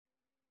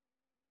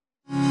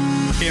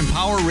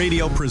Empower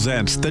Radio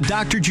presents The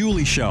Dr.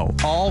 Julie Show,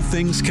 All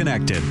Things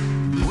Connected.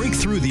 Break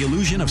through the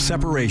illusion of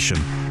separation,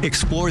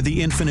 explore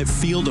the infinite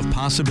field of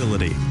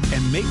possibility,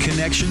 and make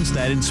connections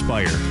that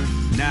inspire.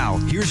 Now,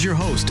 here's your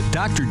host,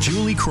 Dr.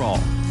 Julie Kroll.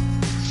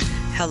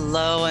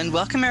 Hello and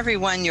welcome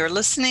everyone. You're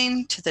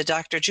listening to The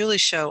Dr. Julie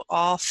Show,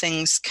 All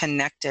Things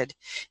Connected.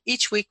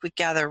 Each week we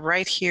gather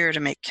right here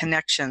to make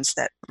connections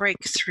that break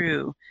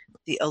through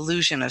the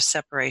illusion of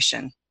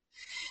separation.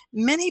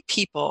 Many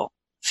people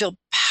feel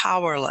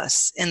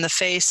powerless in the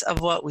face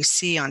of what we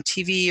see on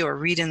TV or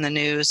read in the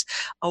news,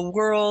 a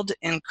world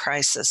in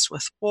crisis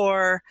with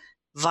war,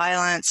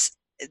 violence,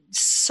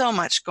 so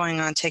much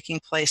going on taking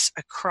place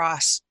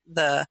across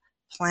the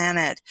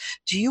planet.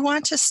 Do you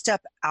want to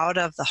step out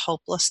of the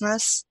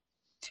hopelessness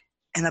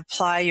and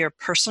apply your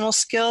personal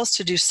skills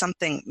to do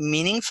something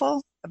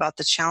meaningful about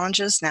the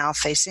challenges now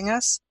facing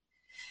us?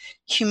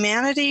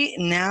 Humanity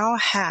now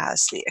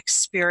has the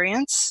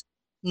experience,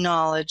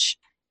 knowledge,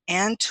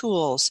 and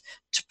tools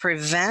to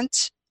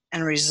prevent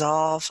and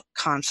resolve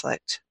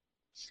conflict.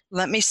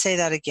 Let me say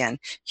that again.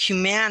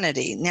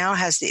 Humanity now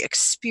has the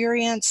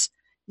experience,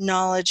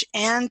 knowledge,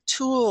 and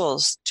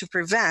tools to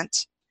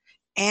prevent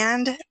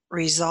and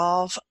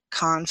resolve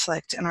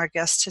conflict. And our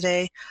guest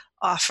today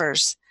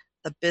offers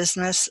the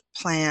Business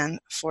Plan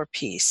for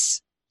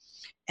Peace,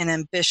 an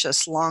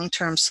ambitious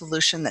long-term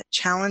solution that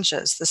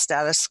challenges the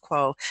status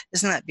quo.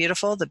 Isn't that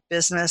beautiful? The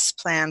Business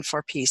Plan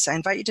for Peace. I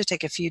invite you to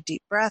take a few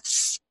deep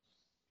breaths,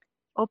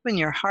 open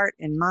your heart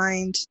and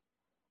mind,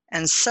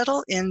 and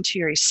settle into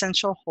your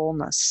essential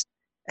wholeness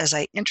as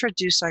I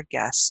introduce our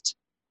guest.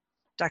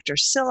 Dr.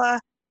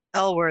 Scilla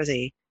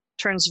Elworthy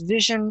turns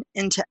vision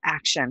into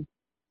action.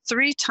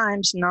 3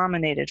 times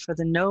nominated for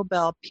the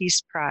Nobel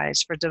Peace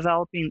Prize for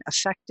developing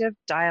effective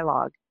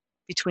dialogue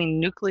between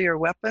nuclear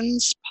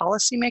weapons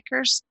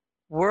policymakers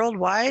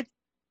worldwide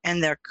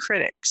and their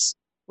critics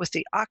with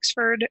the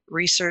Oxford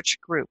Research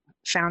Group,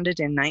 founded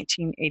in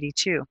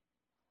 1982.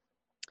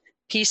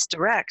 Peace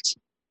Direct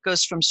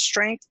goes from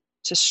strength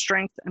to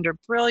strength under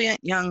brilliant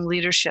young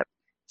leadership,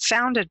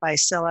 founded by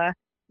Scilla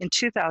in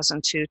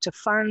 2002 to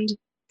fund,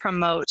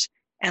 promote,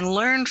 and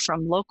learn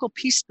from local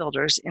peace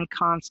builders in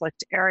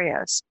conflict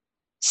areas.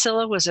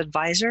 Scilla was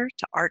advisor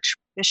to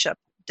Archbishop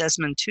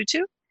Desmond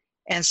Tutu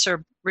and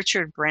Sir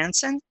Richard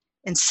Branson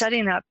in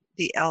setting up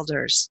the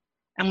Elders,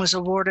 and was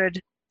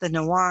awarded the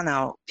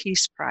Nawano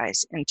Peace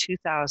Prize in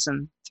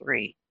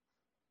 2003.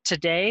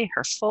 Today,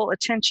 her full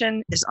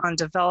attention is on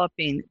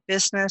developing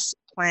Business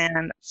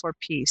Plan for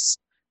Peace,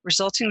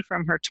 resulting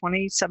from her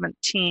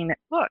 2017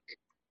 book,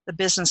 The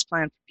Business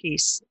Plan for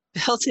Peace,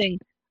 Building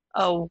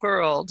a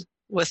World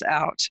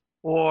Without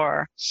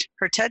War.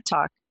 Her TED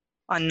Talk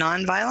on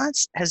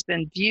nonviolence has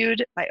been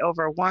viewed by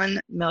over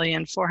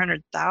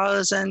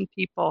 1,400,000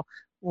 people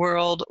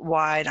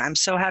worldwide. I'm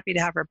so happy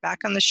to have her back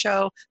on the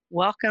show.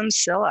 Welcome,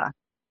 Scilla.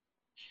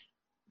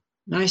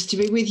 Nice to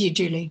be with you,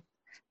 Julie.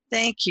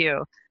 Thank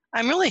you.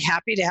 I'm really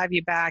happy to have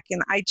you back.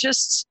 And I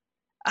just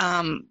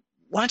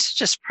want to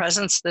just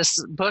presence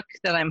this book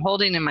that I'm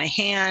holding in my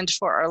hand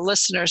for our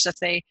listeners. If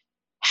they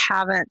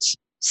haven't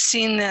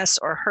seen this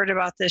or heard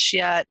about this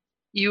yet,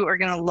 you are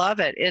going to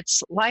love it.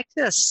 It's like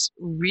this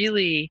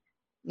really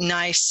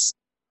nice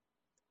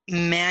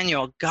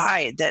manual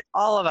guide that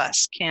all of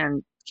us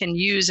can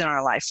use in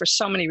our life for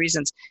so many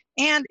reasons.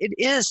 And it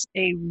is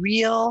a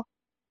real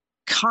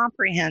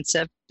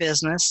comprehensive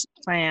business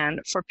plan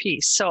for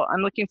peace. So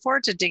I'm looking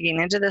forward to digging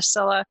into this,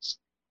 Scilla,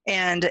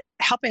 and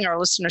helping our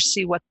listeners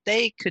see what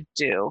they could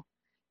do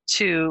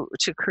to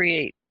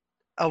create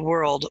a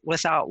world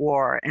without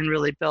war and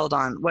really build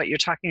on what you're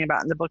talking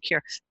about in the book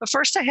here. But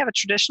first, I have a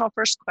traditional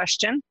first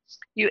question.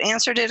 You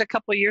answered it a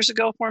couple of years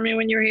ago for me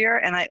when you were here,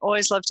 and I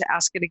always love to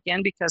ask it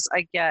again because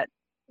I get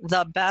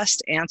the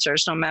best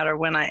answers no matter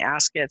when I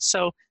ask it.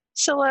 So,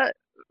 Scilla,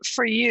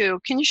 for you,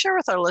 can you share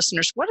with our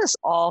listeners, what does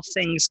All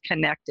Things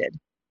Connected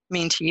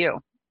mean to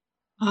you?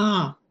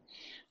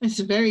 That's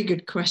a very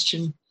good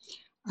question.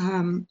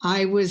 I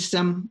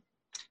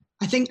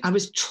think I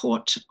was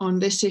taught on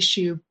this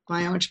issue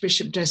by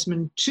Archbishop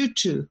Desmond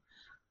Tutu,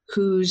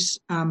 whose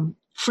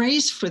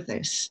phrase for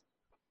this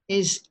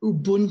is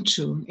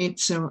Ubuntu.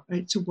 It's a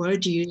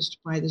word used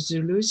by the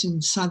Zulus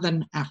in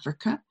Southern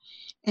Africa,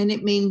 and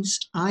it means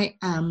I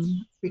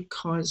am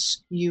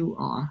because you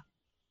are.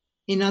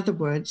 In other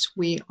words,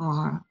 we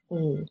are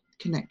all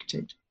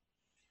connected.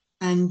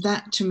 And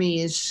that to me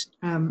is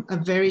a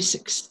very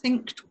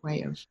succinct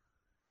way of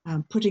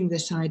putting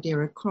this idea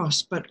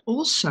across, but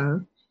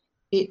also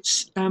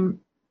it's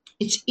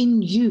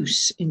in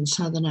use in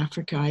Southern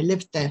Africa. I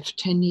lived there for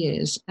 10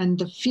 years, and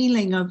the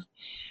feeling of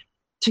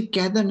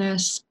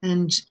togetherness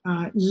and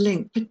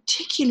link,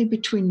 particularly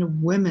between the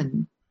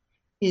women,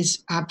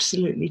 is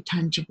absolutely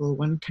tangible.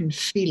 One can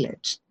feel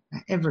it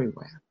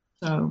everywhere.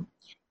 So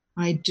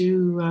I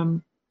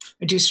do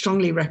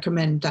strongly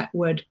recommend that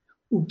word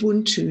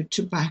Ubuntu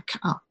to back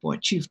up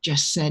what you've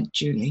just said,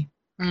 Julie.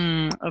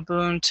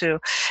 Ubuntu.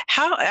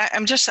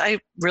 I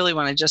really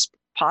want to just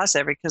pause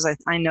there because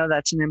I know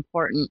that's an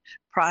important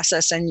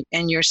process, and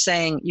you're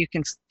saying you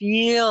can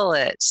feel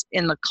it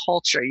in the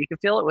culture, you can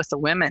feel it with the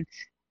women.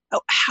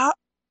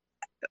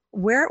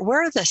 Where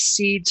are the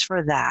seeds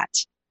for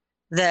that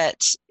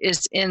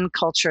is in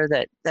culture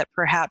that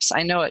perhaps,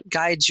 I know it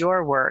guides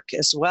your work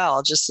as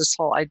well, just this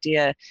whole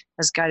idea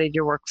has guided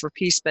your work for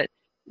peace, but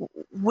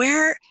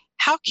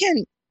how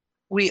can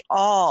we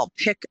all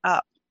pick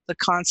up the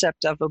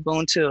concept of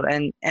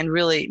Ubuntu and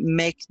really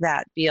make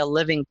that be a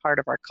living part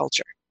of our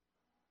culture?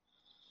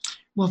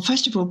 Well,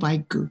 first of all, by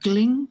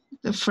Googling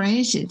the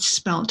phrase, it's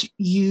spelled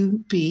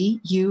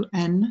Ubuntu,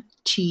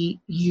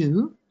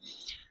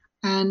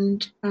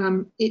 and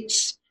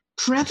it's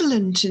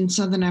prevalent in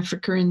Southern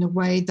Africa in the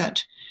way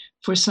that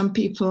for some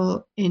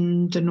people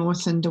in the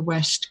North and the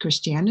West,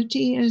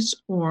 Christianity is,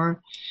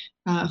 or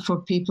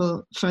for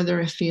people further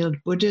afield,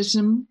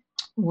 Buddhism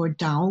or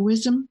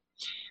Taoism.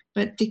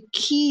 But the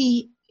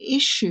key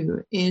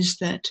issue is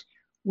that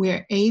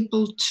we're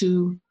able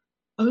to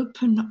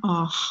open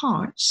our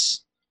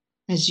hearts,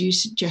 as you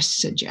just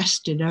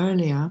suggested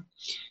earlier,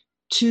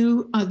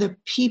 to other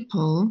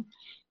people,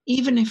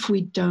 even if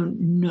we don't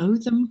know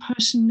them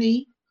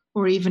personally,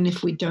 or even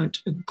if we don't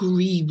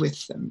agree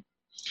with them.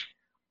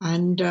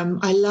 And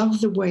I love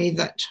the way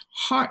that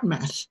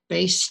HeartMath,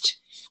 based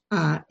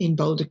in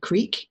Boulder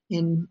Creek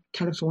in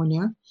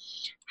California,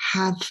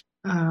 have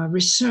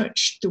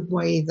researched the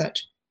way that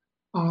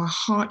our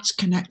hearts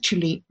can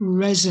actually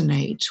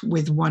resonate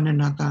with one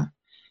another.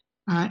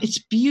 It's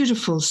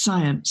beautiful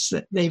science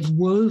that they've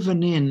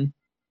woven in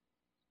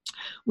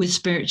with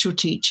spiritual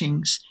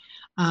teachings.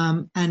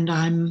 And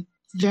I'm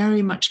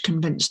very much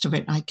convinced of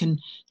it. I can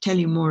tell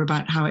you more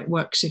about how it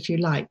works if you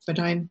like, but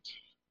I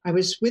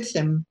was with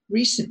them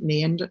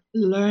recently and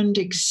learned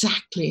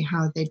exactly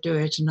how they do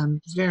it, and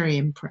I'm very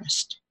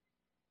impressed.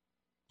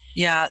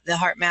 Yeah, the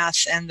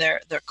HeartMath and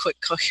their quick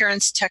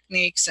coherence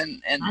techniques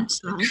and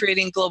right.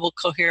 creating global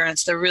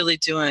coherence, they're really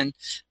doing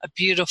a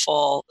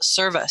beautiful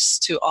service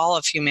to all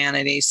of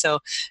humanity. So,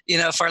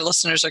 if our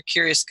listeners are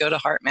curious, go to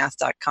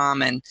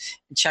heartmath.com and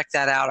check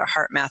that out, or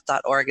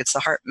heartmath.org. It's the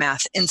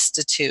HeartMath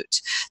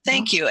Institute.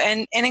 Thank you.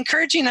 And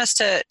encouraging us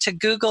to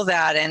Google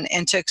that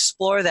and to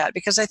explore that,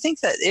 because I think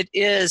that it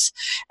is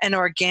an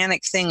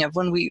organic thing of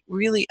when we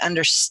really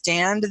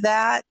understand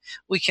that,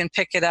 we can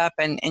pick it up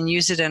and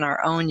use it in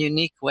our own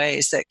unique ways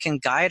that can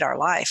guide our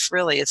life.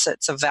 Really, it's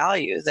a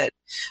value that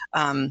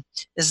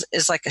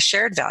is like a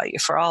shared value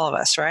for all of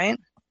us, right?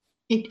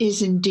 It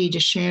is indeed a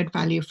shared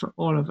value for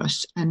all of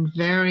us, and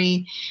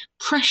very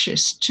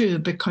precious too,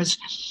 because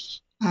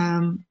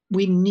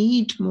we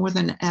need more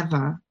than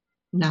ever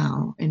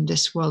now in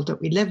this world that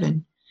we live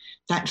in,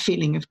 that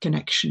feeling of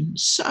connection.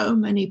 So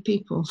many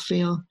people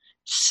feel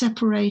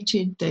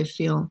separated, they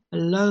feel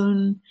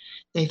alone,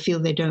 they feel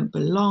they don't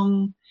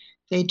belong,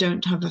 they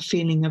don't have a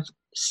feeling of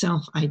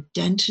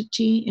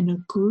self-identity in a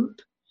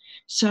group.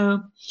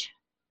 So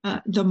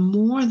the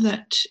more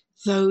that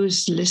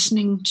those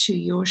listening to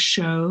your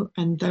show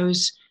and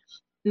those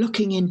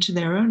looking into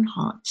their own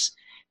hearts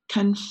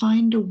can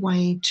find a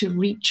way to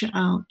reach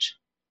out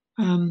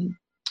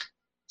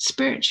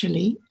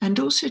spiritually, and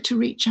also to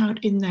reach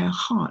out in their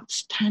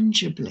hearts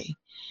tangibly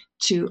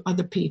to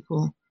other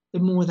people, the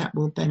more that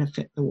will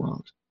benefit the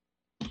world.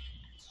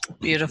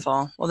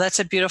 Beautiful. Well, that's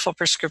a beautiful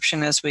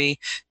prescription as we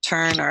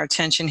turn our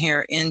attention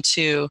here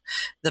into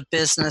the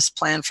business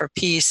plan for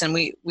peace. And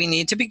we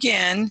need to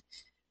begin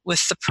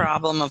with the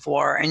problem of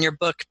war. And your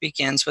book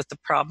begins with the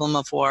problem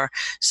of war.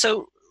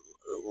 So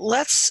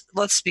let's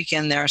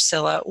begin there,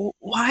 Scilla.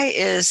 Why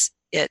is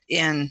it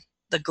in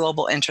the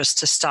global interest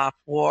to stop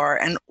war?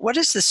 And what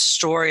is the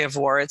story of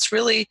war? It's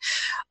really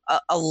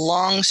a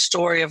long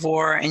story of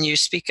war, and you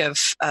speak of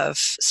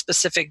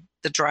specific,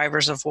 the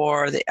drivers of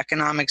war, the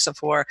economics of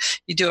war.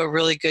 You do a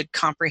really good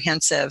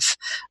comprehensive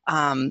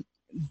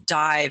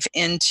dive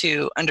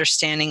into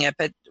understanding it.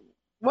 But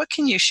what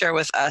can you share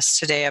with us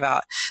today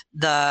about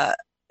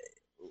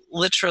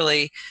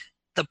literally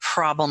the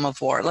problem of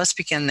war? Let's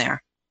begin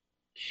there.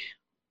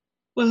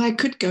 Well, I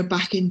could go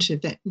back into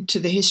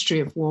the history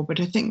of war, but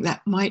I think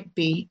that might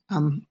be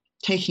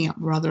taking up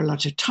rather a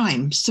lot of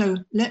time. So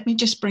let me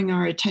just bring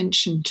our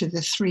attention to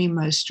the three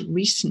most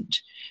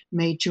recent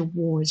major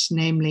wars,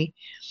 namely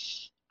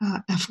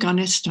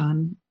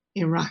Afghanistan,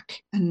 Iraq,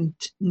 and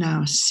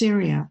now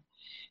Syria.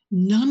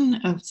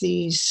 None of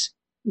these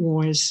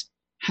wars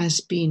has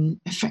been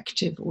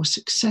effective or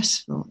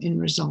successful in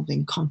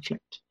resolving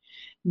conflict.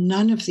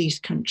 None of these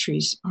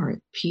countries are at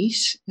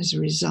peace as a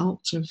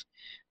result of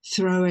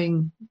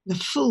throwing the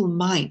full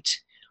might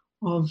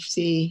of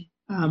the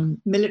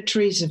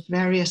militaries of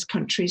various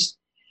countries,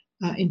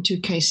 in two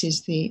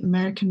cases, the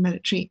American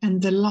military,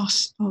 and the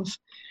loss of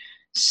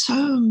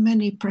so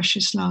many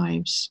precious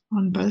lives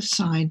on both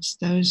sides,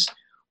 those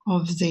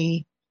of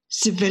the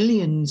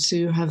civilians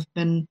who have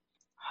been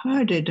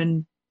herded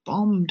and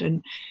bombed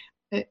and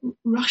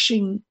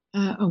rushing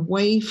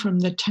away from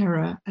the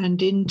terror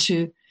and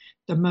into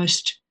the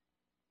most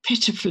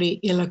pitifully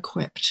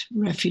ill-equipped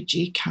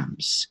refugee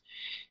camps.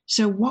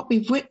 So what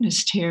we've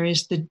witnessed here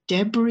is the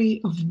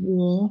debris of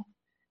war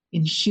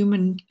in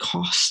human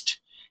cost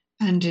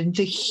and in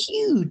the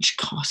huge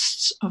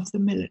costs of the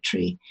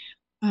military.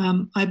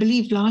 I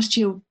believe last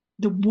year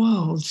the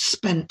world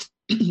spent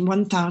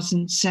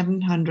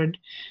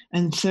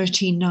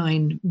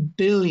 $1,739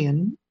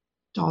 billion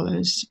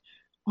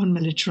on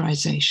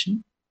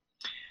militarization,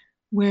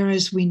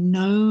 whereas we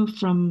know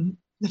from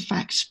the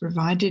facts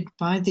provided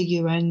by the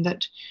UN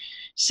that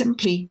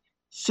simply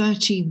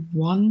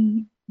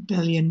 $31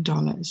 billion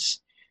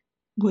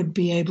would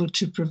be able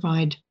to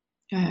provide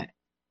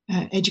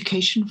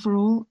education for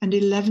all, and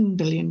 $11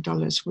 billion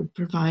would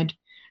provide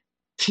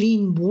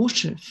clean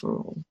water for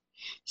all.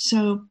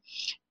 So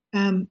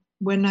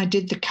when I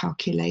did the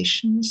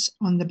calculations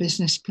on the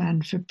business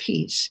plan for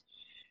peace,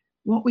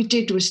 what we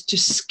did was to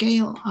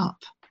scale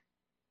up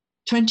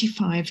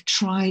 25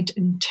 tried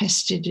and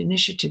tested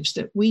initiatives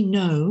that we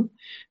know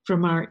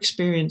from our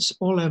experience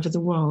all over the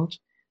world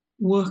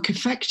work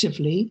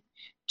effectively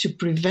to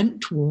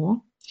prevent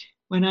war.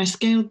 When I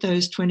scaled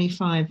those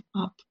 25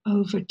 up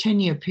over a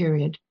 10-year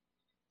period,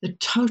 the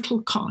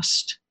total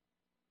cost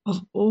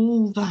of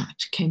all that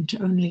came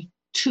to only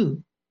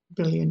 $2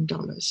 billion.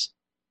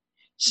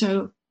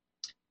 So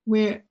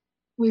we've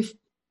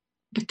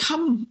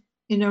become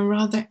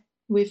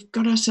we've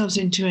got ourselves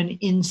into an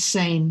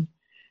insane,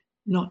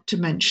 not to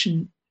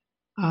mention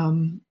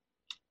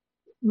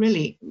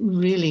really,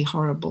 really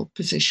horrible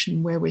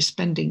position where we're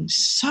spending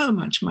so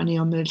much money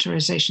on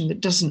militarization that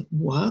doesn't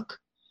work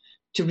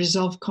to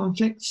resolve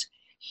conflicts,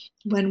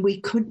 when we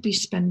could be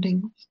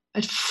spending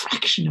a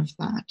fraction of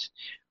that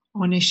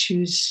on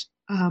issues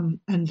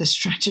and the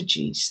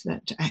strategies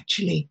that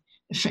actually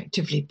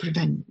effectively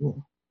prevent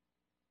war.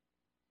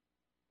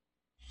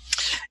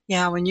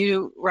 Yeah, when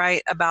you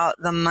write about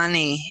the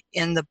money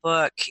in the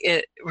book,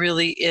 it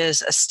really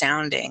is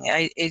astounding.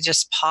 I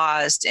just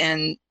paused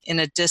in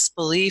a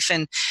disbelief,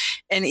 and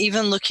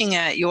even looking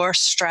at your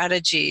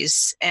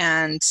strategies.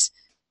 And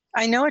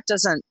I know it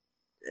doesn't,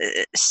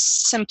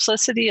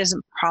 simplicity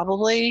isn't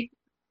probably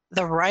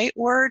the right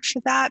word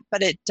for that,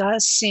 but it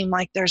does seem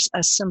like there's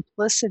a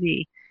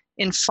simplicity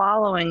in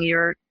following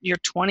your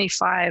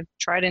 25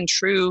 tried and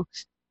true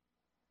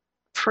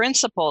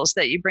principles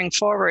that you bring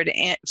forward,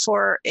 and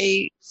for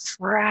a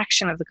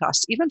fraction of the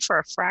cost, even for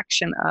a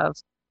fraction of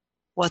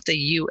what the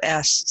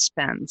U.S.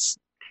 spends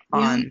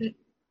on.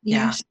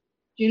 Yes,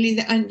 Julie,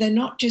 and they're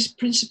not just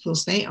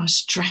principles, they are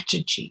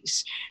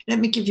strategies. Let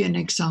me give you an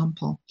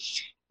example.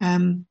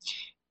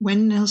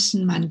 When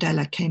Nelson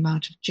Mandela came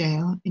out of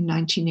jail in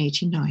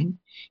 1989,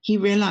 he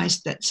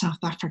realized that South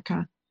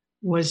Africa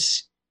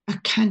was a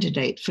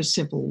candidate for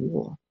civil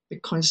war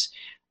because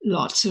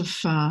lots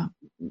of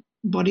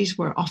bodies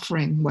were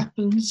offering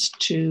weapons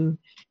to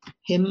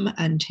him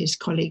and his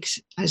colleagues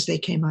as they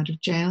came out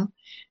of jail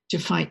to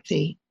fight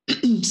the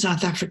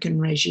South African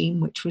regime,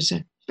 which was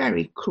a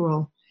very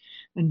cruel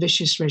and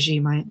vicious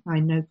regime. I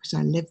know because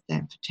I lived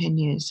there for 10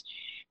 years.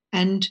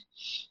 And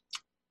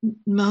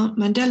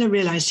Mandela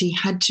realized he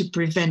had to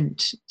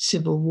prevent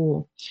civil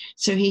war.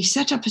 So he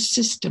set up a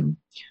system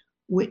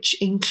which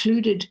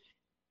included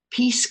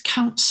peace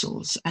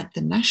councils at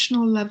the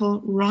national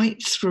level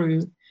right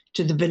through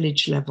to the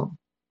village level,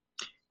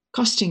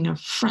 costing a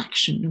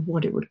fraction of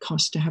what it would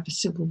cost to have a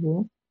civil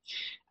war.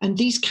 And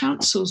these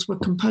councils were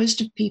composed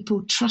of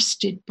people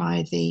trusted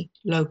by the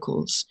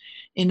locals.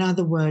 In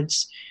other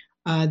words,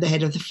 the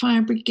head of the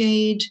fire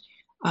brigade,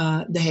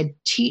 the head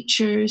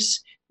teachers,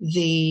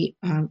 the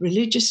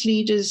religious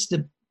leaders,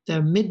 the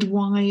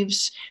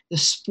midwives, the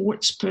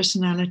sports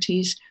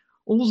personalities,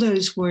 all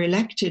those were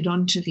elected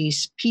onto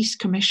these peace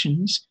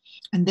commissions,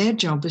 and their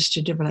job was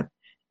to develop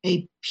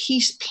a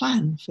peace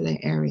plan for their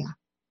area.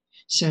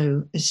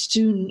 So as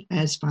soon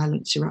as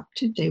violence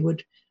erupted, they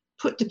would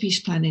put the peace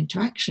plan into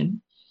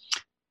action,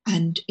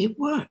 and it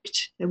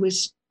worked. There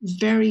was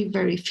very,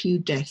 very few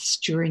deaths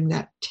during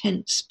that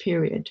tense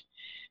period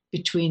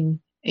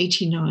between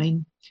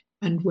 89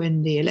 and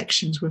when the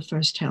elections were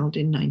first held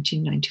in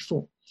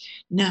 1994.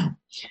 Now,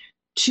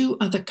 two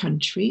other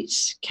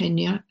countries,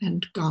 Kenya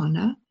and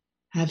Ghana,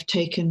 have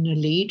taken a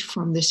lead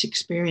from this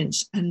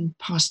experience and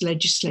passed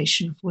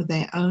legislation for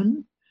their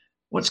own,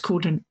 what's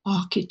called an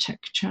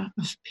architecture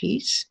of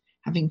peace,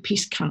 having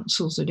peace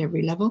councils at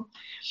every level.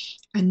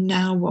 And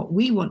now what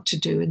we want to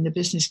do in the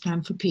Business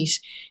Plan for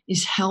Peace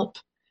is help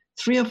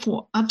 3 or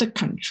 4 other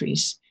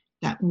countries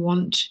that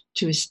want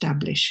to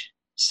establish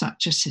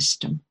such a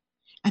system.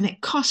 And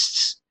it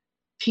costs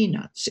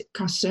peanuts. It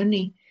costs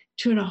only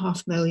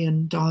 $2.5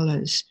 million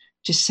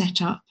to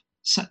set up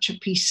such a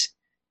peace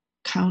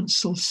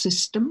council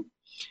system,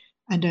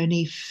 and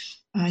only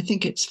I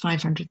think it's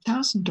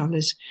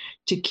 $500,000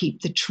 to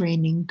keep the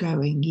training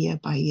going year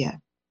by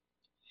year.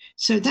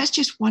 So that's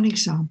just one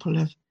example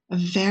of a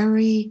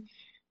very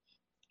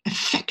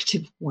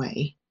effective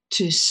way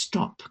to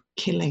stop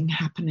killing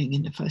happening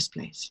in the first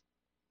place.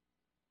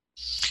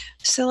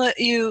 Scilla,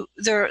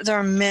 there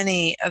are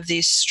many of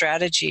these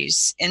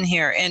strategies in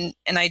here, and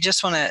I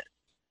just want to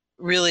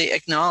really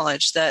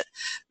acknowledge that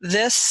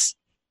this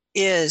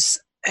is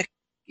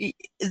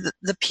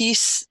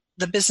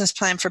the Business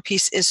Plan for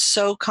Peace is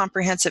so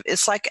comprehensive.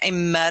 It's like a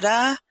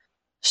meta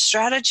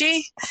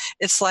strategy.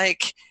 It's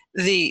like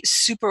the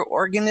super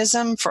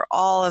organism for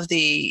all of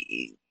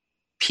the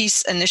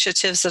peace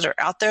initiatives that are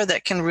out there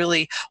that can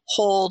really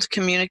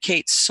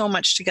communicate so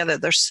much together.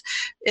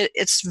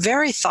 It's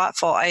very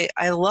thoughtful.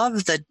 I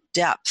love the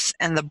depth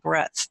and the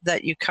breadth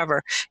that you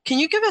cover. Can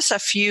you give us a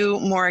few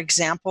more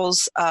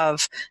examples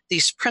of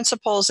these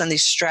principles and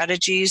these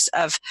strategies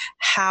of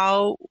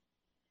how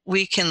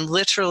we can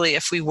literally,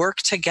 if we work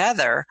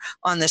together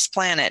on this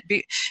planet,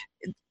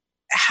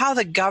 how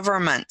the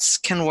governments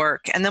can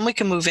work, and then we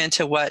can move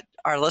into what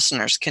our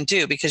listeners can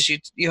do, because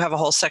you have a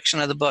whole section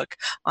of the book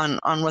on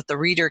what the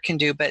reader can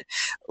do. But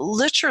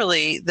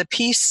literally, the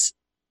peace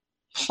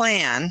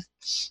plan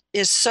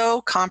is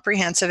so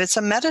comprehensive. It's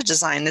a meta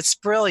design. It's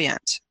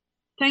brilliant.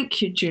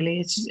 Thank you,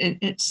 Julie.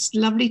 It's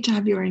lovely to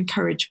have your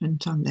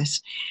encouragement on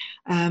this,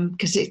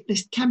 because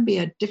this can be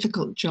a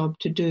difficult job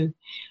to do.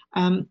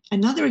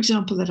 Another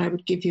example that I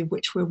would give you,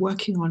 which we're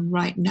working on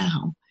right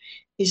now,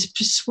 is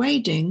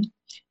persuading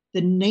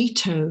the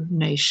NATO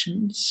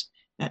nations,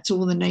 that's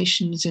all the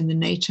nations in the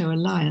NATO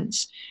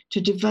alliance,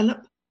 to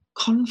develop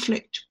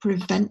conflict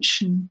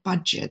prevention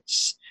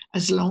budgets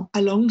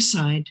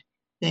alongside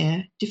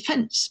their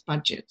defense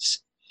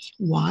budgets.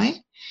 Why?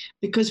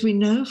 Because we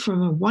know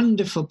from a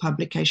wonderful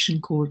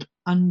publication called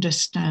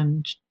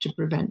Understand to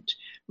Prevent,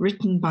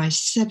 written by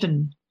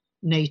 7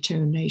 NATO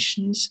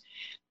nations,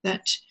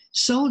 that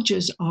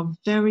soldiers are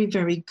very,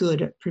 very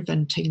good at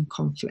preventing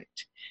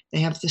conflict. They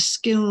have the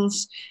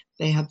skills,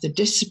 they have the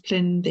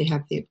discipline, they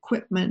have the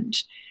equipment,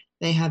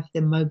 they have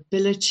the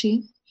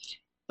mobility.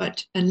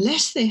 But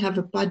unless they have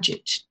a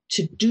budget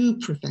to do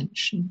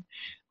prevention,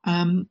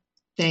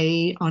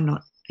 they are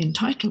not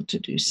entitled to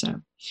do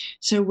so.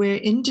 So we're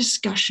in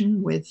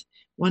discussion with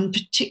one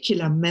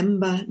particular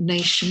member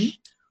nation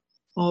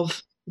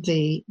of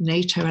the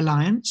NATO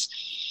alliance,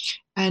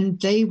 and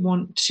they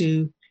want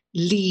to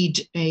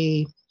lead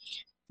a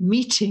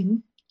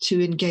meeting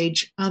to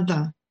engage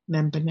other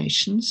member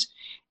nations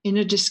in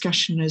a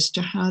discussion as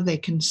to how they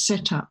can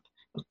set up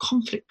a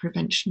conflict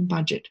prevention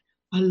budget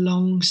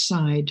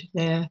alongside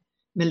their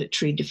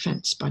military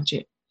defense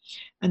budget.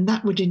 And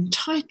that would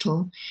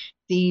entitle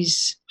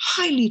these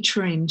highly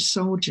trained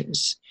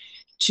soldiers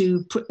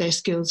to put their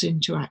skills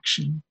into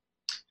action.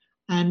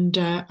 And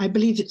I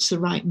believe it's the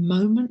right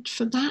moment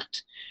for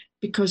that,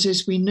 because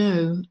as we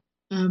know,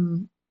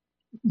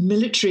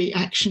 military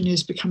action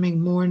is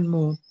becoming more and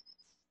more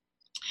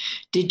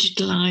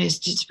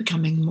digitalized. It's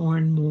becoming more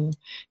and more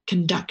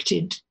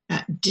conducted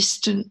at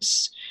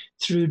distance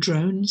through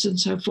drones and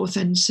so forth.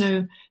 And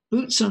so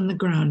boots on the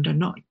ground are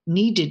not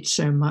needed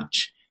so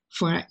much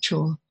for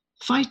actual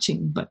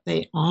fighting, but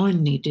they are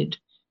needed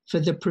for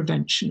the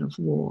prevention of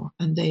war,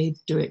 and they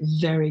do it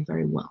very,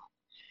 very well.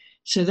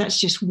 So that's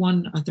just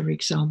one other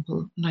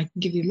example, and I can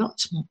give you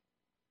lots more.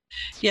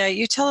 Yeah,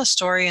 you tell a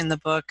story in the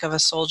book of a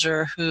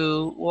soldier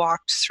who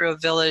walked through a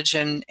village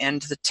and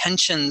the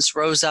tensions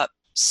rose up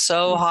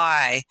so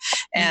high.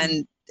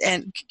 And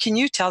can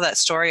you tell that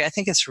story? I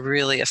think it's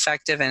really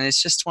effective, and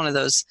it's just one of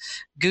those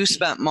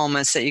goosebump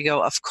moments that you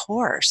go, of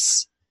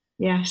course.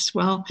 Yes,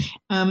 well,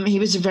 he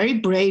was a very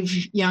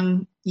brave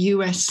young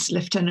U.S.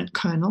 Lieutenant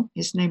Colonel.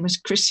 His name was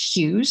Chris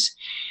Hughes,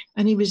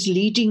 and he was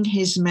leading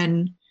his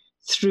men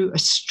through a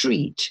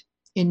street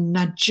in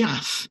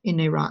Najaf in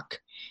Iraq,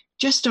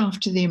 just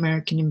after the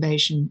American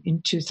invasion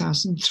in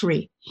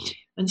 2003.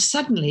 And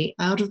suddenly,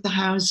 out of the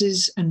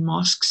houses and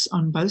mosques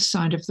on both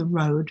sides of the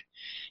road,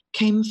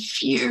 came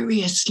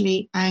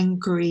furiously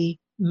angry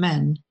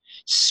men,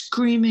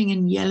 screaming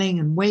and yelling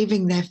and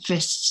waving their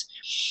fists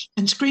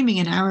and screaming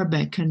in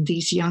Arabic. And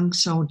these young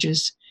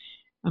soldiers,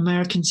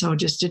 American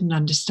soldiers, didn't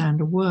understand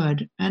a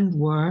word and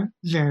were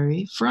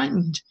very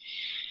frightened.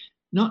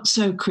 Not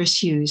so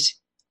Chris Hughes.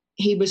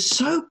 He was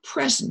so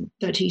present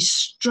that he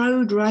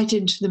strode right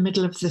into the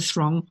middle of the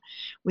throng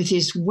with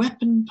his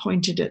weapon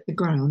pointed at the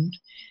ground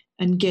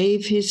and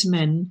gave his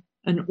men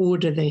an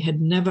order they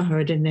had never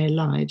heard in their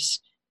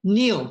lives: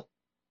 kneel.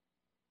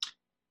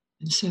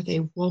 And so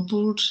they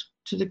wobbled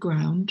to the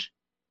ground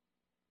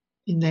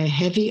in their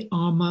heavy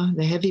armor,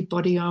 their heavy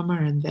body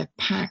armor and their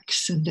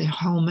packs and their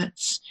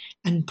helmets,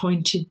 and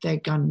pointed their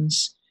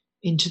guns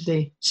into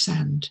the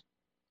sand.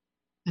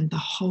 And the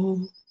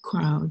whole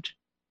crowd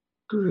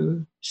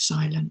grew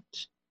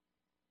silent.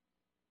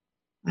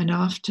 And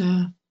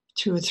after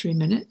 2 or 3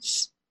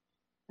 minutes,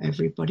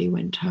 everybody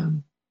went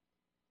home.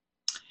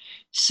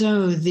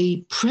 So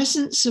the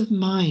presence of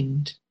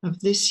mind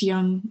of this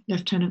young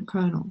lieutenant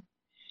colonel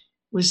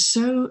was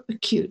so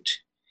acute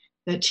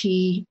that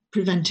he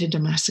prevented a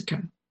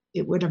massacre.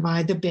 It would have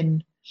either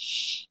been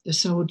the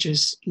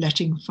soldiers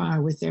letting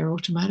fire with their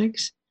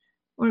automatics,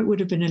 or it would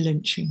have been a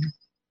lynching.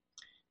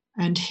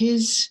 And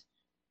his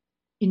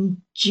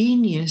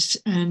ingenious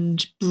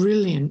and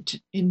brilliant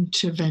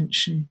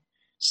intervention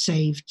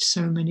saved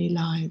so many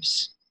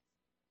lives.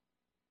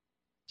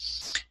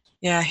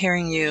 Yeah,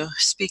 hearing you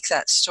speak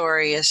that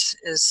story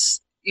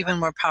is even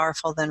more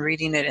powerful than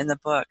reading it in the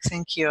book.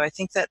 Thank you. I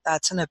think that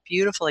that's a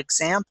beautiful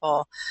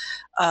example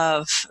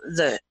of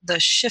the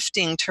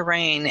shifting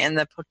terrain and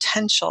the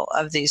potential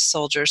of these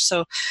soldiers.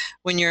 So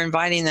when you're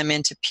inviting them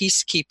into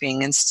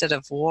peacekeeping instead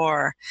of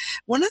war,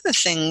 one of the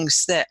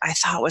things that I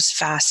thought was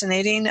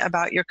fascinating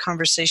about your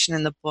conversation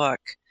in the book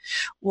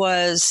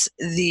was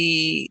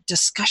the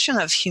discussion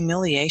of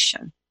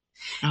humiliation.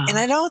 And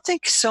I don't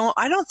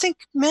think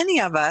many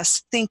of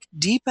us think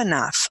deep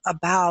enough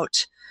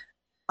about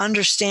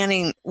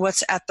understanding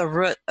what's at the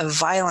root of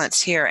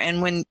violence here.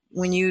 And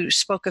when you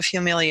spoke of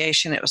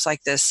humiliation, it was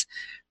like this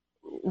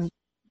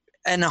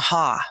an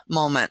aha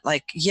moment,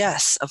 like,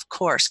 yes, of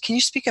course. Can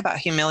you speak about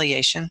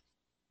humiliation?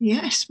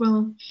 Yes,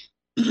 well,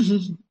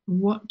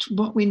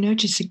 what we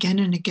notice again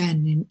and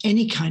again in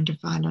any kind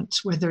of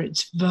violence, whether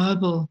it's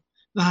verbal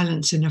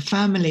violence in a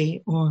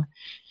family or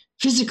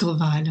physical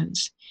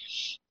violence,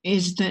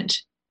 is that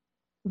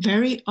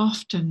very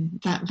often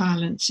that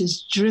violence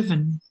is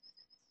driven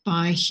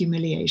by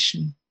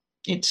humiliation.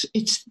 It's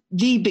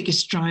the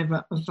biggest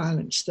driver of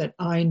violence that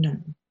I know.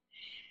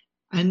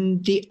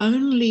 And the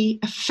only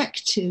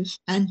effective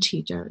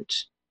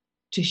antidote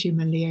to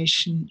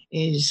humiliation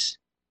is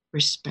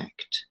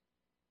respect.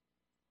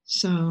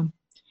 So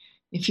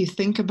if you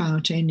think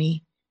about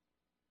any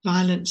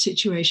violent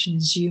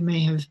situations you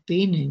may have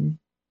been in,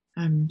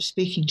 I'm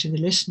speaking to the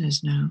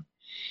listeners now,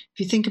 if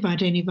you think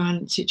about any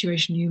violent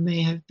situation you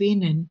may have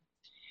been in,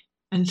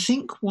 and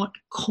think what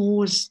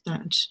caused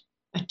that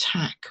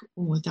attack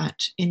or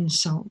that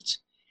insult,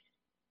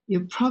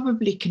 you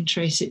probably can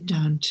trace it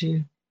down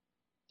to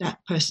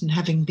that person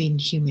having been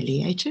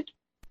humiliated.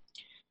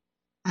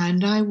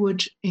 And I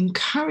would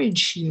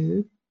encourage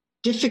you,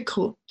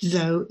 difficult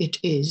though it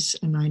is,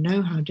 and I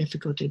know how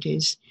difficult it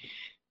is,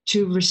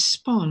 to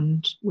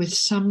respond with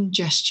some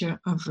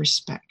gesture of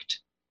respect.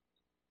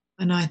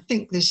 And I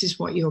think this is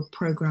what your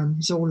program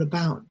is all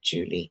about,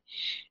 Julie,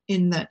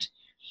 in that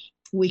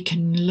we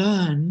can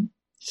learn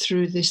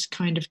through this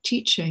kind of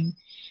teaching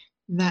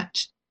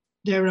that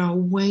there are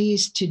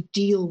ways to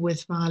deal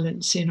with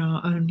violence in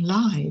our own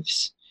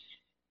lives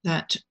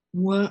that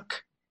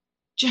work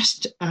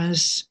just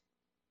as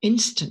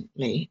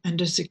instantly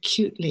and as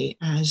acutely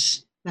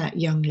as that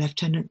young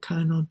lieutenant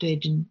colonel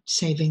did in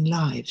saving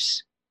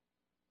lives.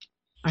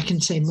 I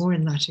can say more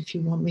in that if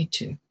you want me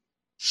to.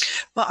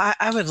 Well,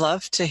 I would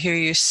love to hear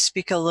you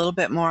speak a little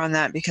bit more on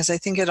that, because I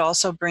think it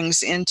also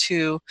brings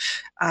into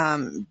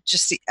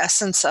just the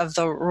essence of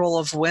the role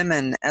of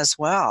women as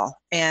well,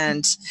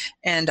 and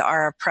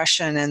our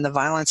oppression and the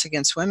violence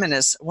against women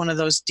is one of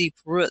those deep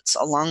roots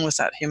along with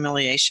that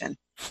humiliation.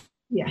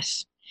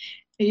 Yes,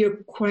 you're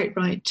quite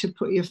right to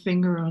put your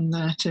finger on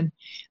that. And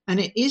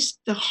it is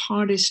the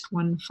hardest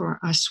one for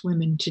us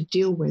women to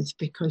deal with,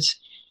 because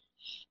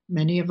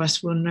many of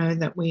us will know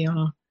that we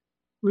are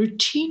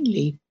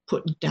routinely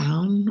put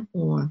down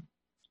or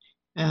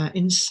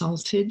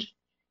insulted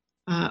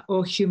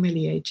or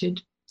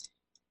humiliated.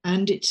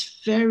 And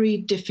it's very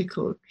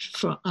difficult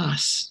for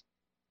us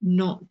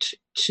not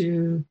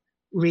to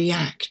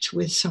react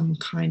with some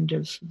kind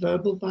of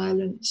verbal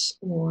violence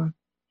or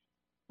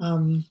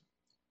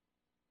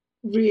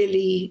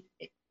really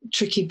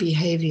tricky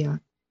behavior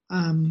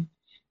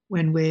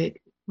when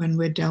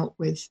we're dealt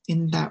with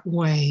in that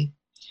way.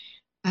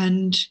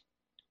 And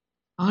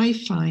I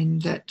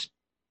find that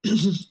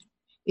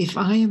if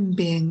I am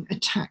being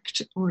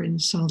attacked or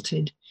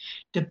insulted,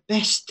 the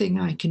best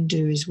thing I can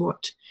do is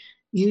what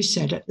you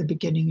said at the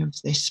beginning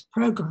of this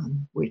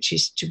program, which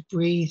is to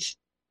breathe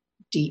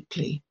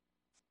deeply.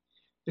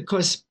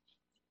 Because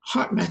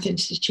HeartMath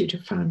Institute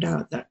have found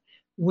out that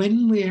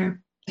when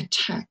we're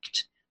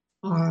attacked,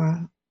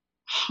 our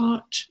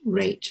heart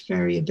rate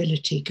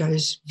variability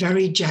goes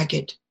very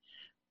jagged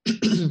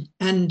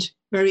and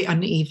very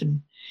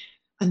uneven.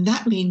 And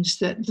that means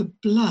that the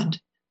blood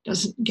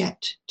doesn't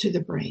get to the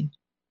brain.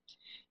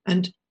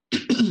 And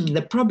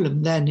the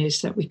problem then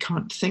is that we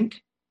can't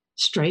think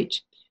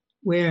straight.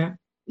 We're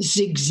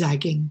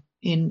zigzagging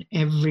in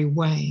every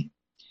way.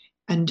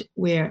 And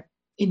we're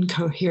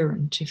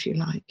incoherent, if you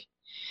like.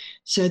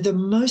 So the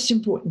most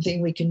important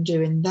thing we can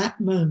do in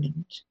that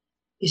moment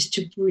is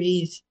to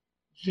breathe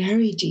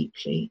very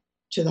deeply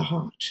to the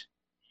heart.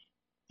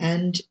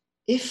 And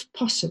if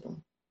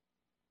possible,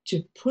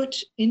 to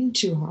put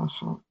into our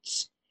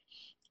hearts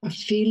a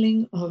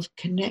feeling of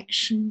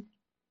connection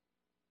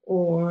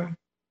or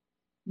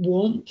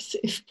warmth,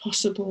 if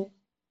possible,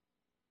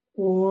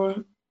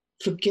 or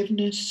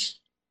forgiveness,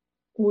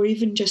 or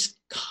even just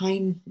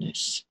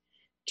kindness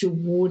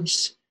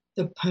towards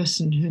the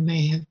person who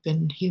may have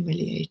been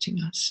humiliating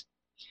us.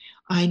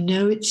 I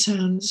know it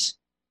sounds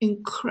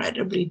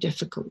incredibly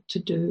difficult to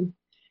do,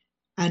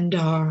 and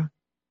our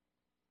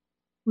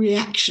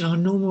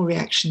normal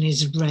reaction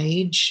is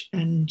rage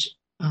and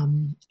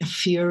a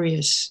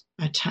furious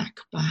attack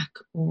back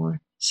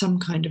or some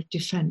kind of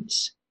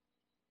defense.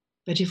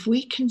 But if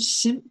we can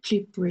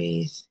simply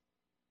breathe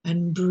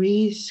and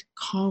breathe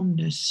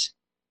calmness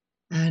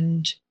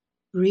and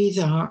breathe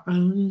our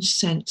own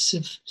sense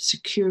of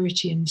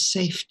security and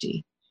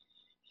safety,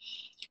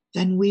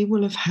 then we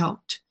will have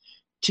helped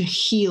to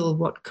heal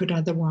what could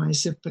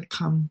otherwise have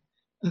become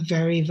a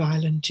very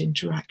violent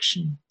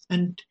interaction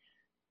and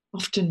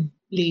often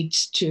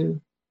leads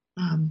to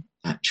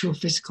actual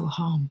physical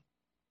harm.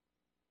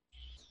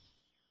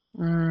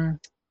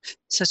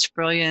 Such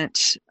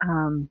brilliant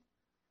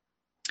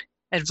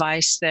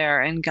advice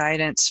there and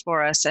guidance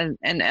for us. And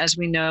as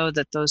we know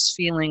that those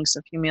feelings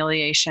of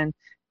humiliation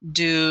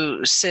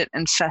do sit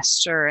and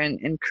fester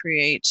and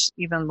create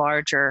even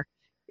larger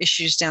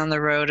issues down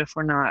the road if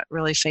we're not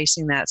really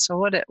facing that. So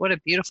what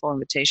a beautiful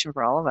invitation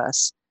for all of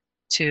us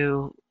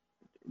to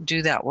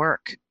do that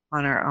work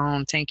on our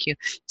own. Thank you.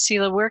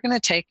 Seela, we're going to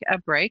take a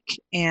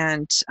break,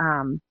 and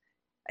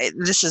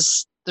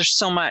there's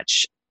so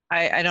much.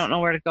 I don't know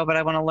where to go, but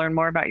I want to learn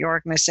more about your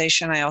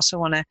organization. I also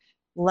want to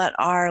let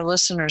our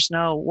listeners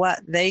know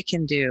what they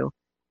can do.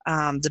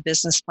 The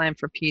Business Plan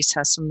for Peace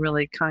has some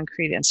really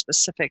concrete and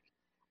specific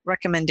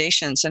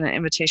recommendations and an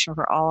invitation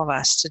for all of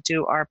us to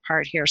do our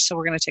part here. So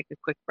we're going to take a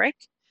quick break.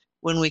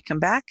 When we come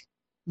back,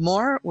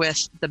 more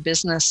with the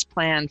Business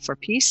Plan for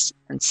Peace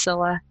and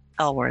Scilla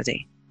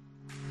Elworthy.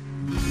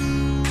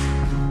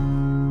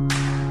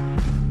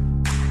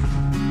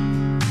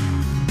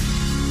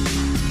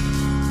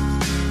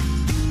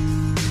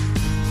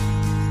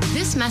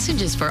 This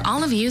message is for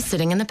all of you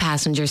sitting in the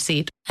passenger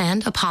seat.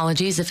 And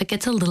apologies if it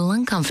gets a little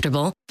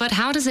uncomfortable, but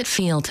how does it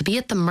feel to be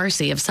at the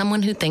mercy of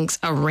someone who thinks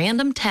a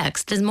random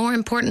text is more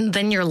important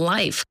than your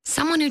life?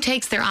 Someone who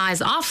takes their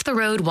eyes off the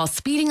road while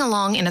speeding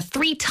along in a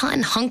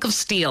 3-ton hunk of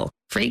steel.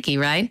 Freaky,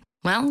 right?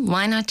 Well,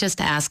 why not just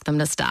ask them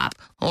to stop?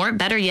 Or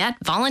better yet,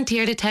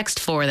 volunteer to text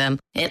for them.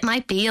 It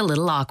might be a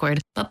little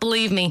awkward, but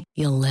believe me,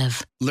 you'll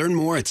live. Learn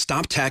more at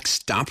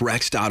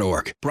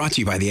stoptextstoprex.org. Brought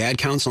to you by the Ad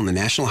Council and the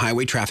National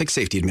Highway Traffic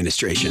Safety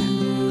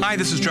Administration. Hi,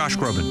 this is Josh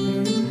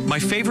Groban. My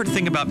favorite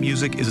thing about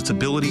music is its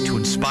ability to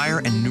inspire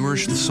and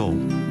nourish the soul.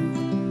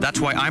 That's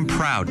why I'm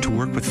proud to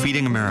work with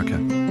Feeding America,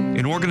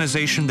 an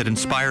organization that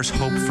inspires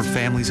hope for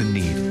families in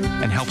need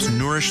and helps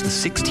nourish the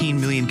 16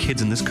 million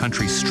kids in this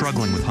country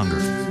struggling with hunger.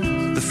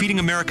 The Feeding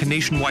America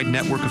nationwide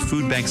network of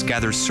food banks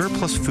gathers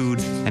surplus food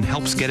and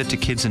helps get it to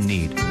kids in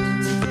need.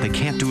 But they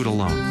can't do it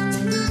alone.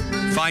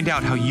 Find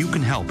out how you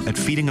can help at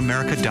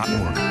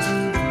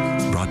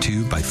feedingamerica.org. Brought to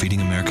you by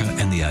Feeding America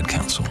and the Ad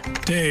Council.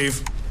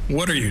 Dave,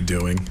 what are you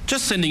doing?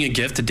 Just sending a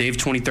gift to Dave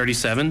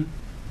 2037.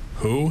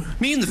 Who?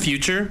 Me in the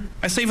future.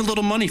 I save a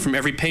little money from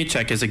every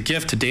paycheck as a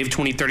gift to Dave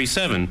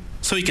 2037,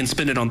 so he can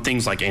spend it on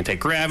things like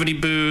anti-gravity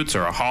boots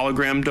or a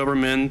hologram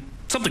Doberman,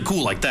 something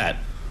cool like that.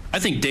 I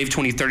think Dave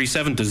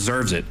 2037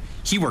 deserves it.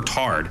 He worked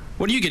hard.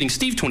 What are you getting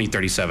Steve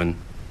 2037?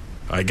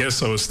 I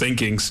guess I was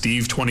thinking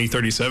Steve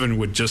 2037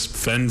 would just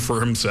fend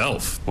for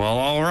himself. Well,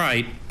 all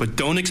right, but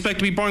don't expect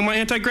to be borrowing my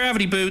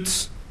anti-gravity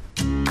boots.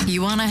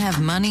 You want to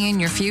have money in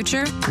your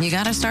future? You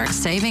got to start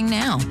saving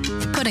now.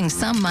 Putting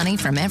some money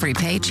from every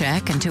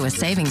paycheck into a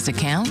savings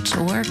account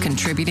or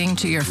contributing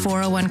to your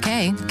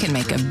 401k can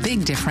make a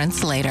big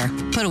difference later.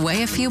 Put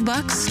away a few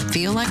bucks,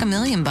 feel like $1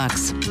 million.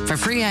 For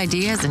free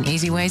ideas and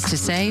easy ways to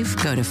save,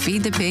 go to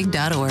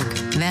feedthepig.org.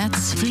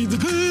 That's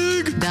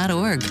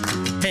feedthepig.org.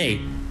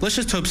 Hey, let's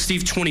just hope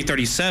Steve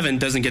 2037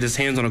 doesn't get his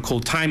hands on a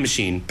cold time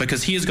machine,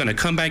 because he is going to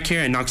come back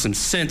here and knock some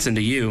sense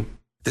into you.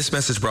 This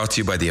message brought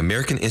to you by the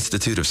American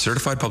Institute of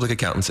Certified Public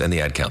Accountants and the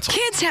Ad Council.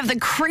 Kids have the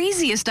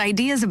craziest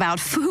ideas about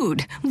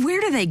food.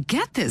 Where do they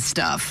get this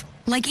stuff?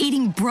 Like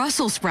eating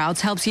Brussels sprouts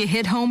helps you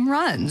hit home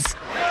runs.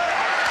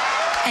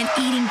 And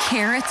eating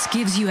carrots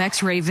gives you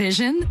X-ray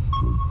vision.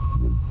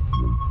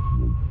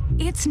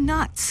 It's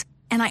nuts.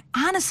 And I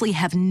honestly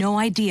have no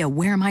idea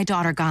where my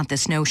daughter got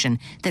this notion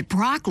that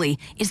broccoli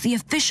is the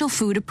official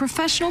food of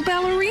professional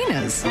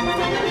ballerinas.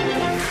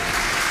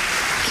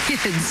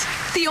 Kids,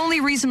 the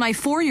only reason my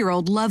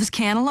 4-year-old loves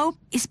cantaloupe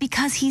is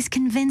because he's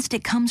convinced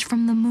it comes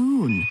from the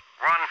moon.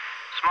 One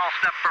small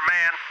step for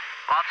man,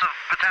 lots of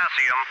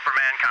potassium for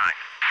mankind.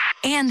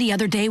 And the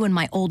other day when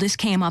my oldest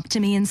came up to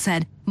me and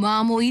said,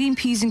 "Mom, will eating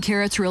peas and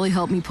carrots really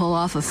help me pull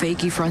off a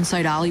fakey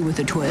frontside ollie with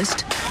a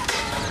twist?"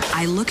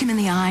 I look him in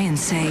the eye and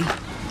say,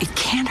 "It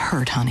can't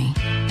hurt, honey.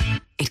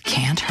 It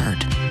can't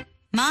hurt."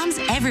 Moms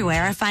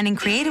everywhere are finding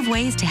creative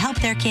ways to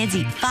help their kids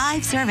eat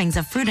 5 servings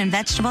of fruit and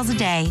vegetables a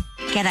day.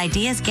 Get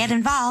ideas, get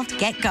involved,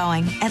 get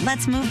going at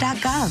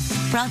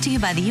letsmove.gov. Brought to you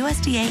by the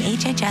USDA,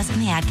 HHS,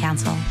 and the Ad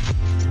Council.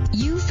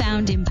 You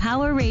found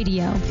Empower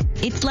Radio.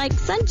 It's like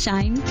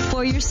sunshine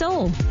for your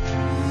soul.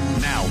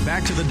 Now,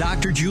 back to the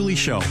Dr. Julie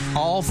Show.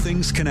 All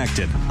things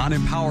connected on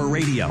Empower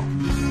Radio.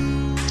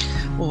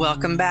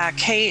 Welcome back.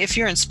 Hey, if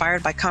you're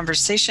inspired by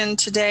conversation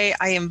today,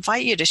 I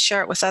invite you to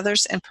share it with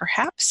others and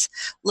perhaps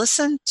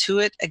listen to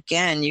it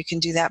again. You can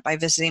do that by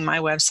visiting my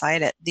website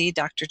at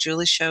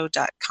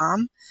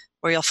thedrjulieshow.com,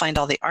 where you'll find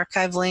all the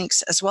archive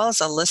links as well as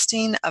a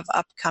listing of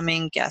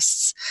upcoming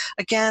guests.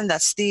 Again,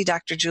 that's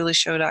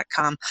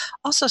thedrjulieshow.com.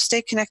 Also,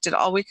 stay connected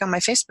all week on my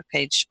Facebook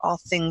page, All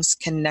Things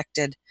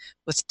Connected,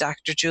 with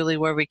Dr. Julie,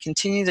 where we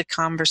continue the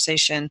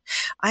conversation.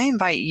 I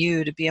invite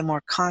you to be a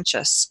more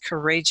conscious,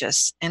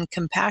 courageous, and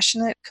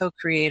compassionate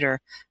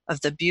co-creator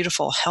of the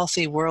beautiful,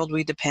 healthy world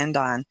we depend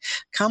on.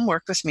 Come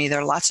work with me.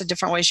 There are lots of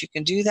different ways you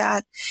can do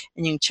that,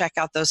 and you can check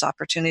out those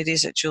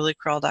opportunities at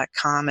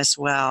juliekrull.com as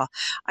well.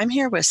 I'm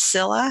here with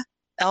Scilla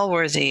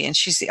Elworthy, and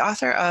she's the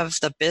author of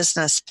The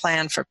Business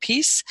Plan for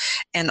Peace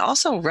and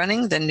also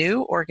running the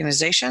new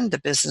organization,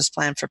 The Business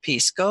Plan for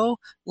Peace. Go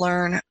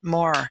learn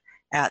more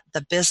at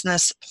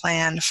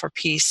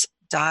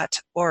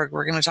thebusinessplanforpeace.org.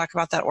 We're going to talk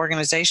about that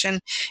organization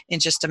in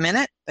just a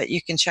minute, but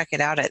you can check it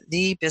out at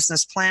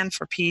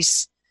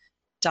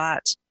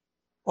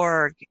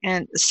thebusinessplanforpeace.org.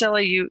 And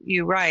Scilla,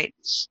 you write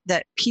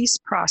that peace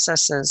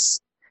processes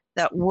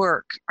that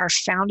work are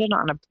founded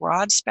on a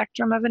broad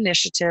spectrum of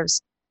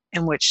initiatives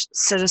in which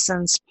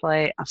citizens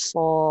play a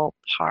full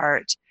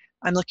part.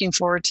 I'm looking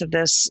forward to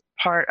this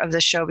part of the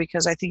show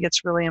because I think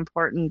it's really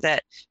important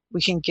that we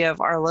can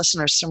give our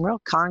listeners some real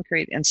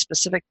concrete and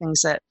specific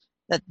things that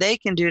they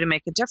can do to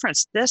make a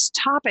difference. This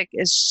topic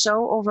is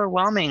so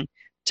overwhelming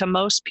to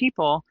most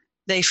people.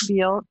 They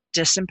feel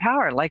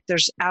disempowered, like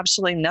there's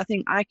absolutely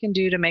nothing I can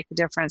do to make a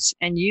difference.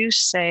 And you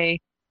say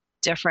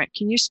different.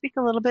 Can you speak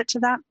a little bit to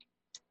that?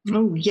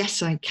 Oh,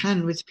 yes, I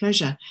can, with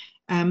pleasure.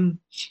 In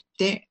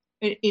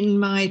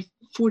my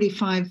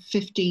 45,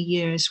 50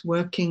 years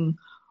working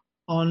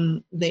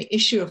on the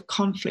issue of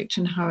conflict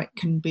and how it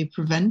can be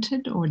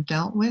prevented or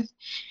dealt with,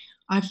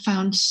 I've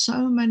found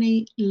so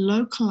many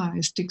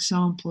localized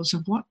examples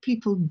of what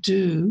people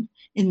do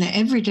in their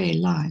everyday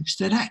lives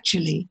that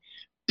actually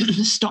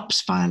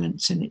stops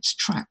violence in its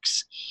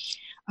tracks.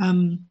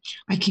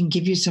 I can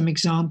give you some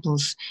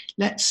examples.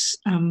 Let's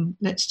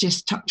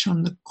just touch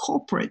on the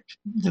corporate,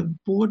 the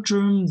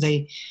boardroom,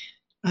 the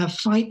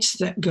fights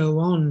that go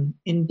on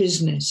in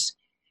business.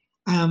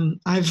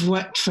 I've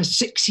worked for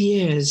 6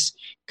 years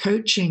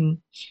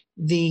coaching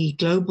the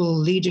global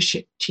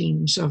leadership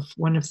teams of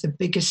one of the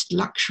biggest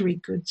luxury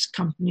goods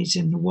companies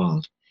in the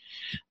world.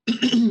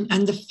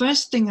 And the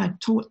first thing I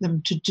taught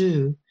them to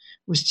do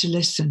was to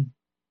listen.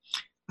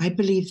 I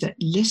believe that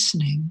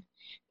listening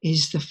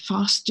is the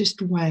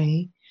fastest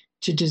way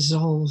to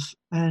dissolve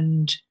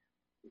and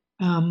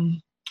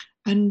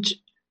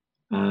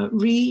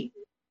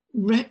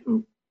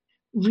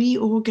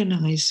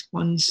reorganize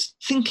one's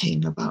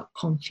thinking about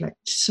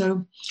conflict.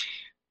 So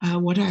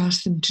what I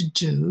asked them to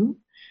do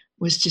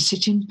was to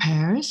sit in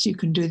pairs. You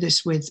can do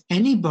this with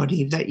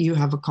anybody that you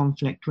have a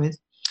conflict with.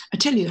 I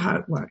tell you how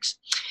it works.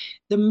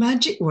 The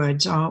magic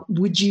words are,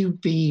 would you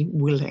be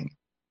willing?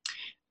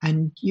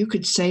 And you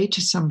could say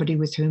to somebody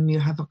with whom you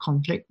have a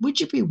conflict, would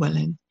you be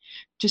willing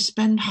to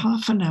spend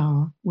half an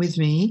hour with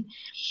me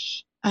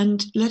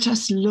and let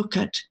us look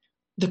at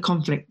the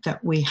conflict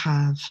that we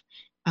have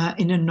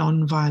in a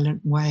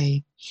non-violent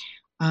way?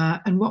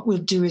 And what we'll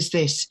do is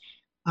this.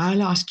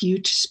 I'll ask you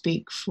to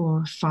speak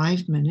for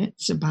 5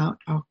 minutes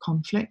about our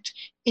conflict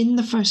in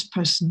the first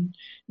person,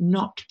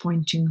 not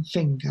pointing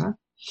finger.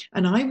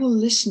 And I will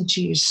listen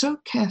to you so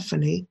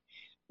carefully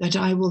that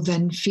I will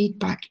then feed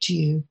back to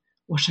you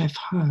what I've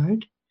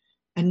heard,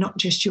 and not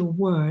just your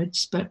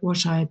words, but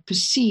what I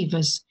perceive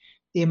as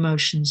the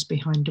emotions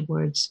behind the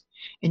words.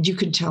 And you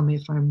can tell me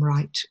if I'm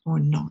right or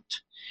not.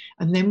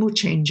 And then we'll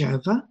change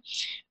over,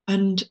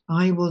 and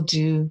I will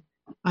do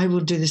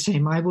the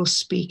same. I will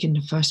speak in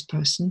the first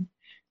person,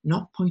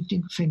 not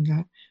pointing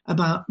finger,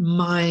 about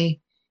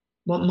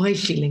what my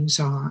feelings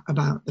are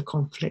about the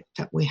conflict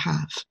that we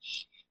have.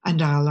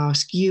 And I'll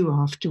ask you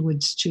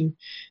afterwards to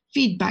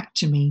feed back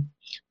to me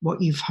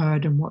what you've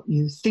heard and what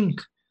you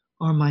think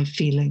are my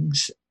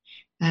feelings.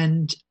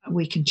 And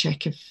we can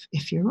check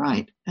if you're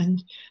right.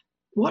 And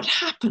what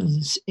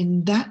happens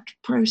in that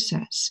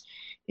process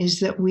is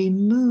that we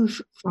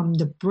move from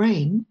the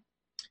brain,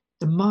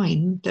 the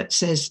mind that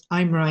says,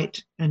 I'm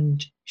right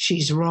and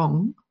she's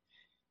wrong,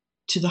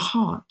 to the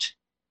heart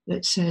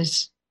that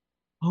says,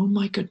 oh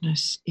my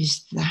goodness,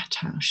 is that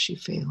how she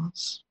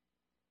feels?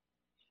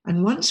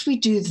 And once we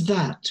do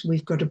that,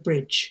 we've got a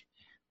bridge.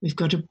 We've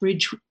got a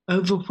bridge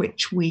over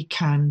which we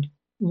can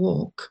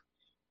walk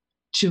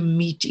to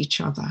meet each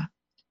other,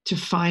 to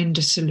find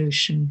a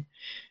solution,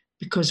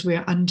 because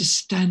we're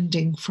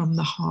understanding from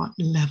the heart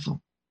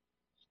level.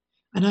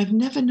 And I've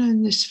never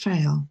known this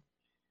fail.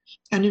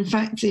 And in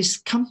fact, this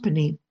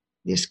company,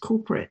 this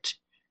corporate,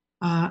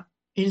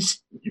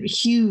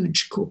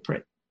 huge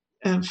corporate,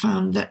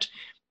 found that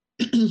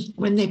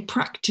when they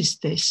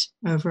practiced this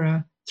over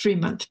a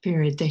 3-month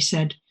period, they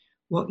said,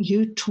 what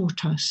you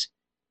taught us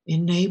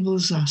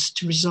enables us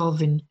to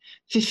resolve in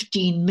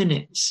 15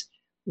 minutes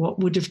what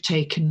would have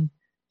taken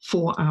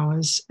 4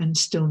 hours and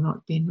still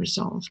not been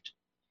resolved.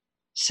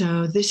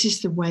 So this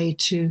is the way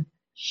to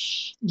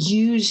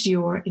use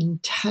your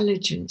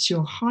intelligence,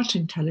 your heart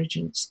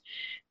intelligence,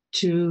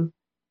 to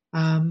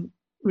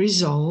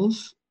resolve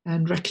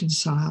and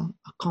reconcile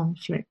a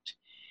conflict.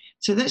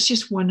 So that's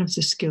just one of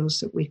the skills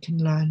that we can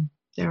learn.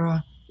 There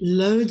are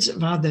loads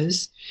of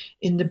others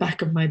in the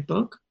back of my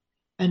book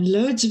and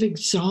loads of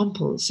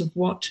examples of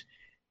what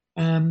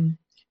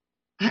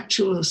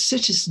actual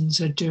citizens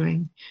are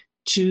doing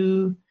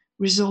to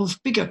resolve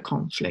bigger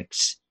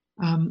conflicts.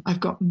 I've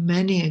got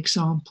many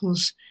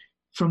examples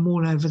from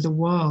all over the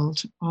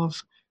world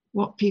of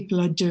what people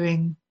are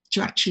doing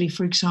to actually,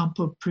 for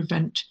example,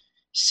 prevent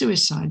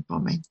suicide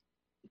bombing.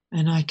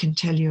 And I can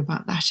tell you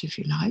about that if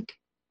you like.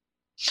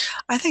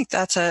 I think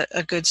that's a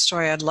good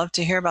story. I'd love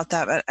to hear about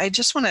that. But I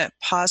just want to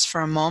pause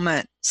for a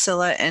moment,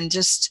 Scilla, and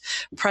just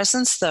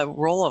presence the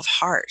role of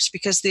heart,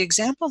 because the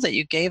example that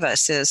you gave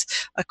us is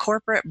a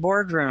corporate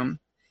boardroom.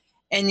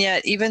 And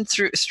yet, even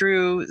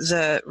through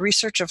the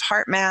research of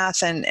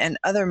HeartMath and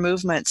other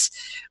movements,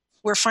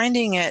 we're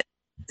finding it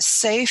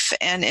safe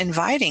and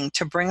inviting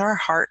to bring our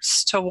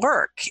hearts to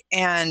work.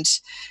 And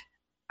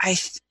I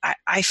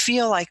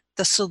feel like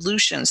the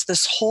solutions,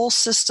 this whole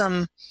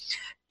system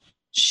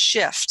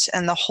shift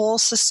and the whole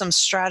system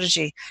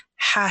strategy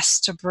has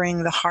to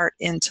bring the heart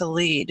into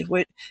lead.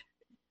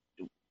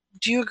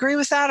 Do you agree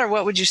with that, or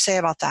what would you say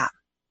about that?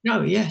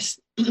 No, yes.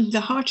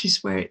 The heart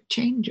is where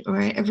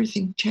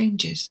everything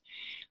changes.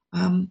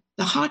 The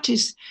heart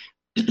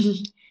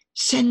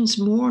sends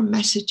more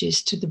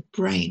messages to the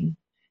brain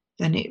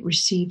than it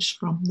receives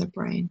from the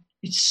brain.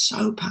 It's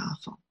so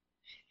powerful.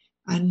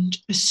 And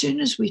as soon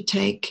as we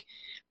take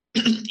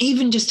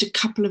even just a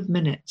couple of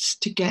minutes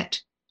to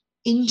get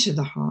into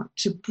the heart,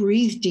 to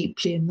breathe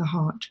deeply in the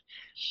heart,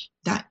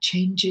 that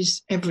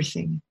changes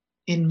everything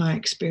in my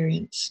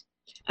experience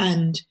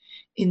and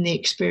in the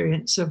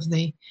experience of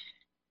the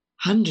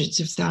hundreds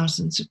of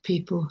thousands of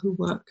people who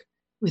work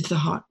with the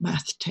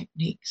HeartMath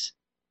techniques.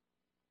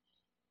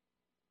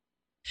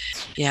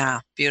 Yeah,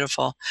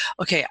 beautiful.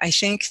 Okay, I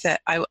think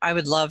that I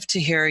would love to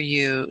hear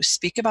you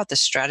speak about the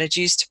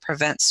strategies to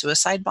prevent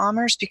suicide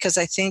bombers, because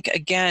I think,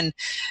 again,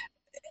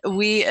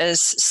 we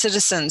as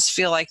citizens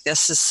feel like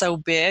this is so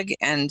big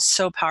and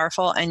so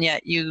powerful, and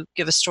yet you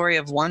give a story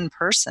of one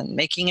person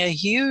making a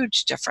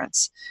huge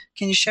difference.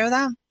 Can you share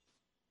that?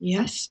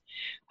 Yes.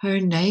 Her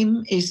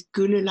name is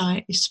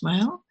Gululai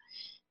Ismail,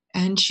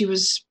 and she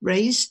was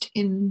raised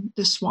in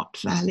the Swat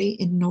Valley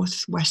in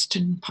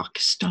northwestern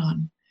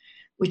Pakistan,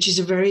 which is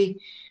a very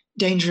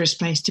dangerous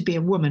place to be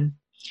a woman.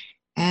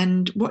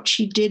 And what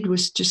she did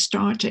was to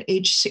start at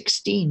age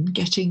 16,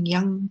 getting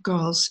young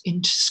girls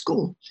into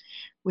school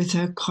with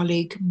her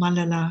colleague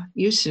Malala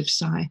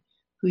Yousafzai,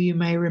 who you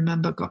may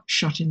remember got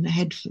shot in the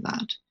head for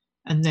that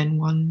and then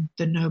won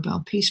the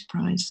Nobel Peace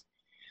Prize.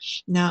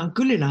 Now,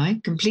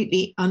 Gululai,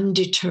 completely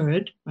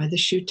undeterred by the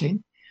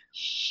shooting,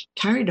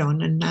 carried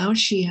on, and now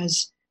she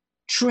has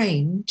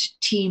trained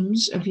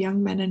teams of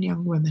young men and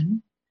young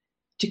women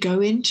to go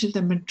into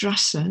the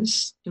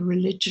madrasas, the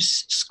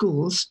religious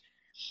schools,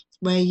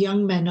 where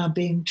young men are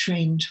being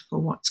trained for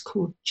what's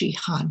called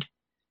jihad.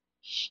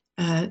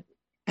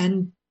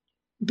 And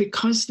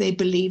because they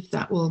believe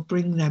that will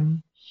bring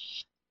them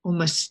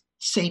almost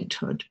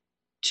sainthood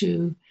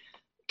to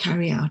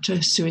carry out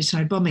a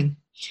suicide bombing.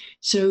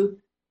 So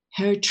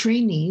her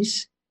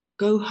trainees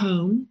go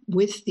home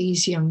with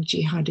these young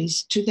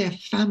jihadis to their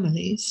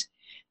families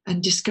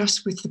and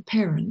discuss with the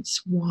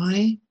parents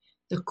why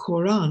the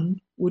Quran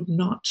would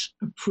not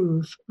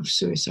approve of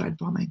suicide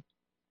bombing.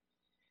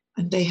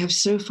 And they have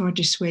so far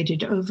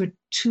dissuaded over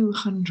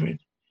 200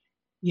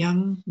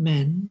 young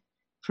men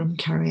from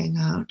carrying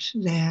out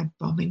their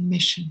bombing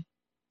mission.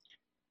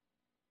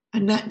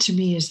 And that to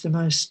me is the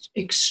most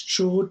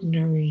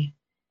extraordinary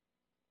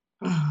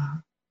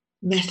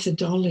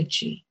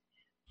methodology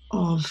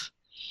of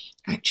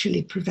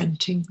actually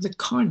preventing the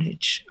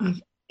carnage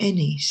of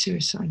any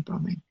suicide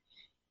bombing,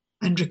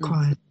 and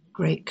requires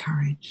great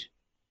courage.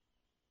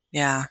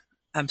 Yeah,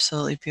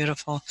 absolutely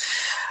beautiful.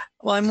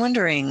 Well, I'm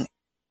wondering,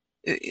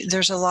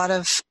 there's a lot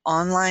of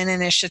online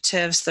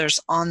initiatives, there's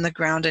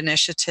on-the-ground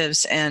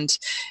initiatives, and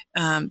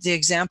the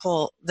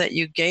example that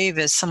you gave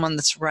is someone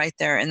that's right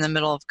there in the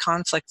middle of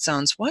conflict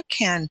zones. What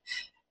can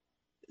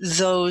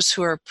those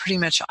who are pretty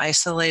much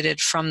isolated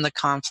from the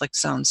conflict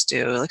zones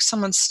do? Like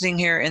someone sitting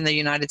here in the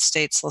United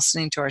States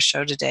listening to our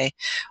show today,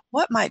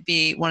 what might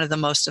be one of the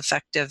most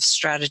effective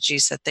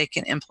strategies that they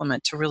can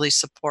implement to really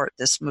support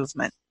this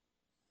movement?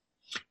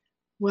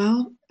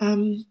 Well,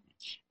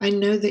 I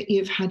know that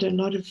you've had a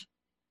lot of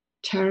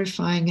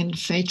terrifying and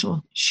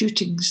fatal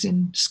shootings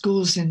in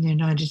schools in the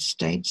United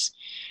States.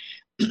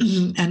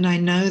 And I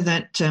know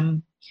that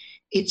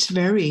it's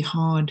very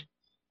hard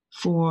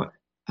for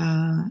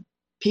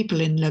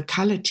people in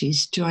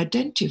localities to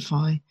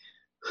identify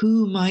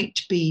who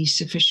might be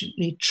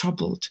sufficiently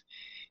troubled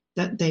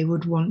that they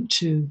would want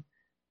to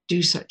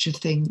do such a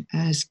thing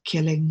as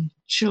killing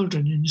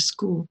children in a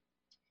school.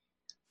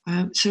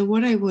 So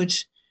what I would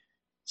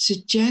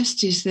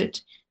suggest is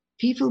that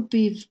people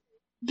be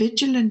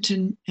vigilant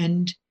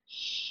and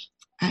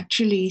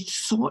actually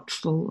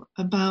thoughtful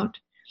about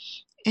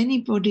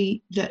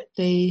anybody that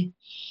they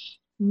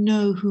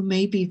know who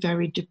may be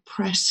very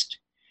depressed.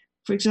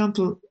 For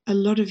example, a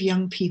lot of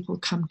young people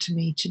come to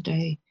me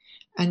today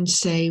and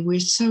say, we're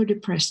so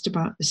depressed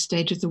about the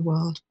state of the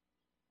world.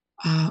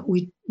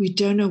 We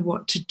don't know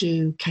what to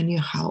do. Can you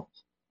help?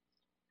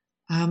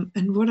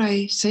 And what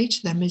I say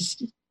to them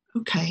is,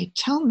 okay,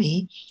 tell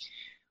me,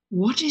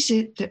 what is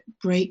it that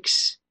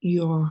breaks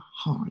your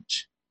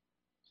heart?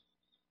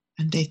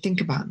 And they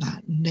think about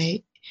that, and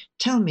they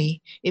tell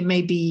me it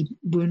may be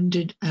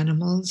wounded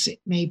animals, it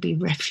may be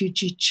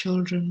refugee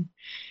children,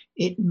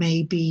 it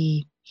may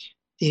be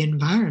the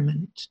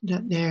environment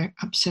that they're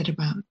upset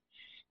about.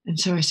 And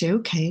so I say,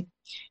 okay,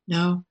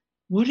 now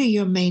what are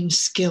your main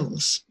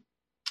skills?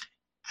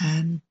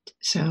 And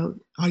so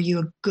are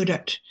you good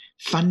at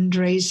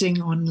fundraising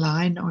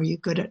online? Are you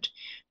good at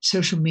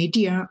social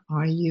media?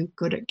 Are you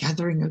good at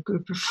gathering a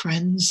group of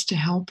friends to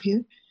help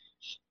you?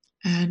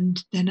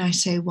 And then I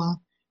say,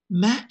 well,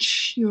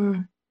 match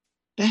your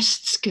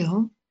best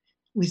skill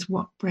with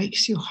what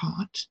breaks your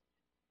heart.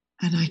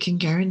 And I can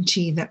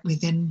guarantee that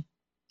within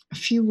a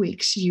few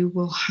weeks, you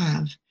will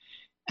have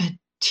a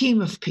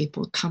team of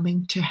people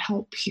coming to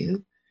help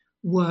you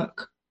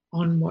work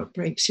on what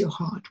breaks your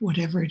heart,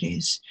 whatever it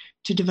is,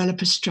 to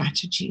develop a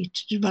strategy,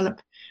 to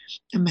develop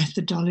a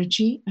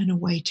methodology and a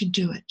way to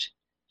do it.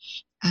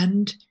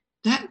 And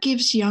that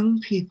gives young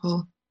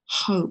people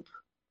hope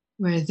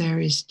where there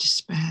is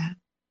despair.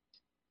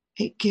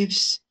 It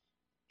gives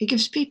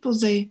people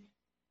the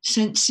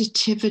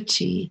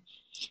sensitivity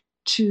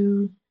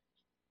to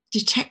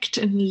detect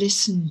and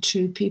listen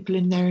to people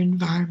in their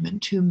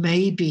environment who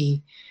may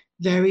be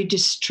very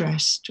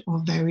distressed or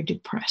very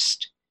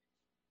depressed,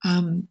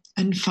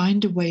 and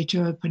find a way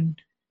to open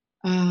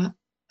a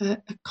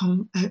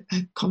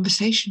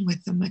conversation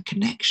with them, a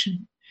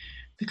connection.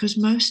 Because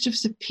most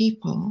of the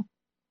people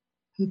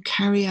who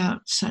carry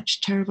out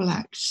such terrible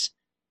acts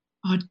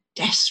are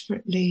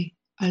desperately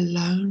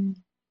alone.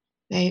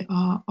 They've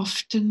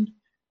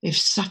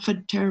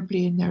suffered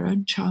terribly in their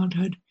own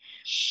childhood.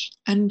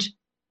 And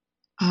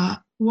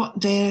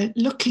what they're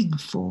looking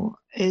for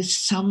is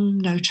some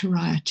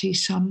notoriety,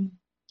 some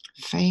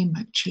fame,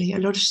 actually. A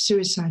lot of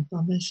suicide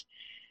bombers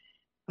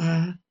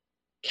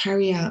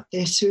carry out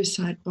their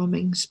suicide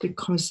bombings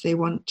because they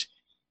want,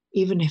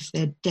 even if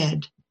they're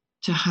dead,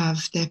 to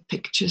have their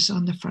pictures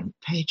on the front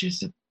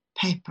pages of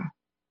paper.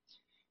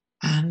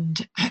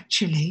 And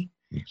actually,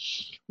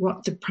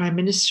 what the Prime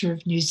Minister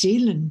of New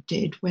Zealand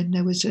did when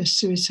there was a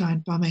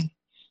suicide bombing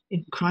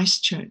in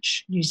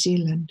Christchurch, New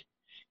Zealand,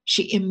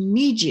 she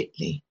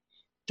immediately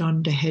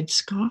donned a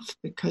headscarf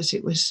because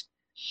it was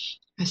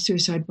a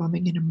suicide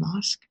bombing in a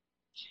mosque.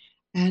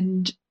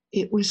 And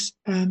it was,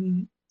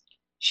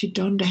 she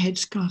donned a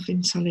headscarf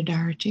in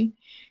solidarity,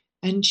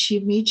 and she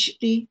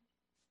immediately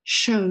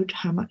showed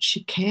how much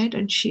she cared,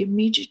 and she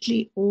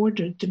immediately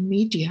ordered the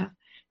media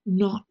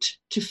not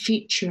to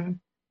feature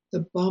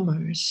the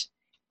bombers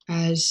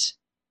as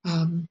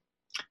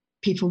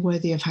people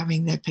worthy of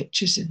having their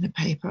pictures in the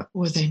paper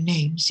or their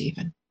names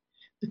even,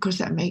 because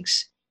that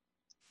makes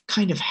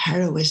kind of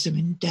heroism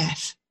in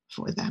death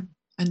for them,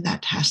 and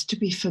that has to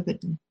be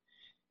forbidden.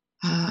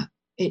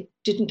 It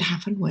didn't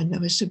happen when there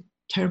was a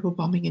terrible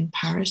bombing in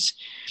Paris.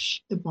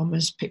 The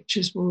bombers'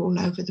 pictures were all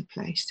over the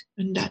place,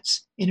 and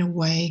that's, in a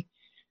way,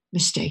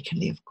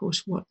 mistakenly, of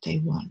course, what they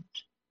want.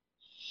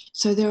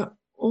 So there are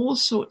all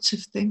sorts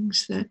of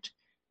things that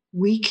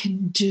we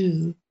can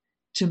do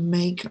to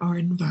make our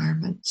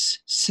environments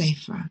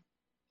safer.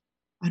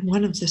 And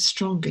one of the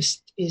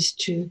strongest is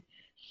to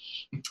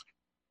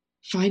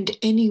find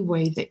any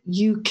way that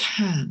you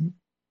can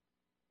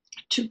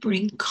to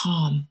bring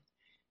calm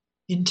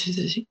into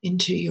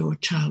your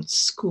child's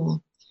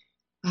school.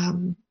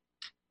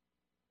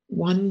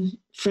 One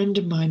friend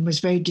of mine was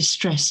very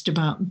distressed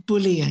about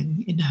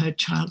bullying in her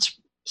child's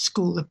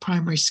school, the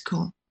primary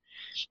school,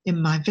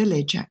 in my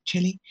village,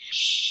 actually.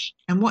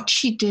 And what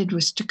she did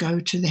was to go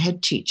to the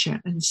head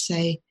teacher and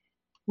say,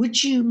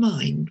 would you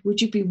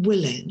be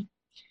willing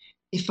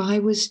if I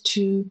was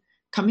to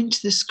come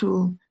into the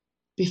school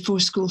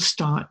before school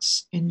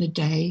starts in the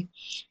day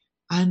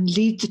and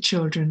lead the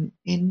children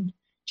in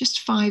just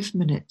 5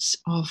 minutes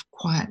of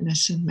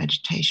quietness and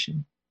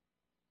meditation?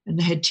 And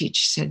the head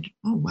teacher said,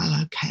 oh,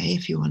 well, okay,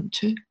 if you want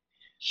to.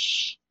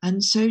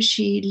 And so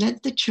she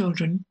led the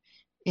children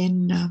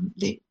in,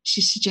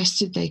 she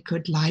suggested they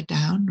could lie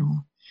down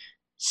or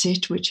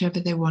sit, whichever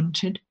they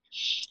wanted,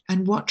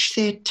 and watch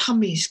their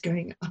tummies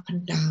going up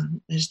and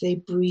down as they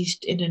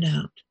breathed in and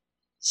out,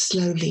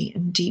 slowly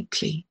and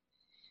deeply.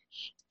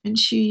 And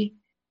she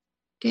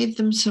gave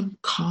them some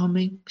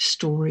calming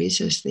stories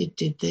as they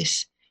did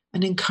this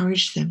and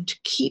encouraged them to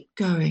keep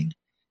going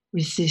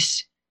with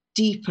this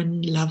deep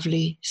and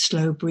lovely,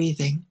 slow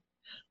breathing.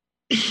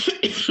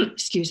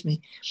 Excuse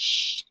me.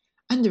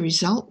 And the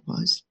result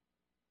was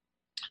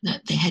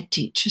that the head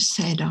teacher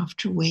said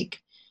after a week,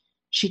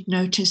 she'd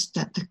noticed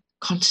that the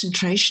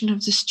concentration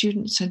of the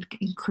students had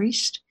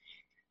increased.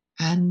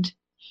 And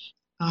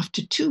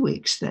after 2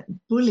 weeks, that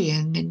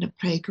bullying in the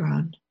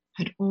playground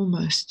had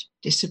almost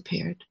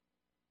disappeared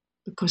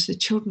because the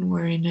children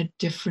were in a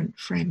different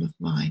frame of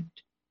mind.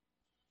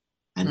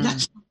 And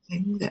that's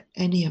something that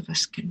any of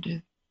us can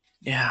do.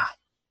 Yeah.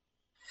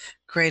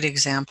 Great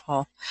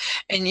example.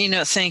 And,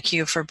 thank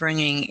you for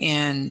bringing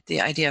in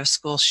the idea of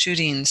school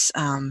shootings.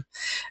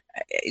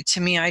 To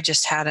me, I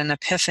just had an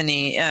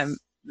epiphany.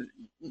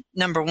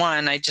 number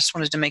one, I just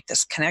wanted to make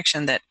this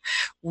connection that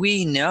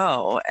we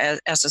know,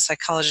 as a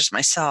psychologist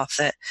myself,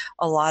 that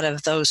a lot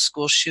of those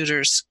school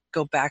shooters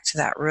go back to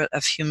that root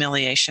of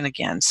humiliation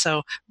again.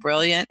 So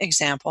brilliant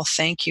example.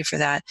 Thank you for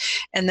that.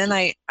 And then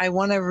I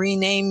want to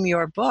rename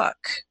your book,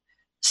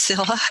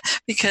 Scilla,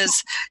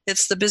 because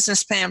it's the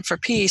business plan for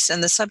peace,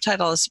 and the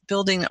subtitle is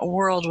Building a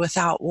World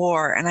Without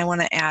War. And I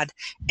want to add,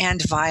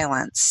 and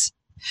violence,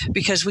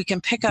 because we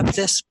can pick up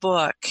this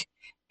book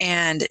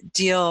and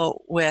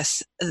deal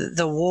with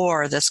the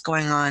war that's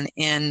going on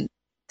in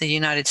the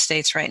United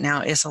States right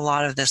now. Is a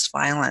lot of this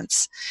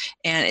violence,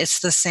 and it's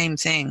the same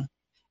thing,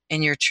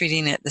 and you're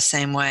treating it the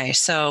same way.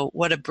 So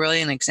what a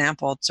brilliant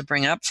example to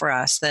bring up for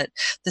us, that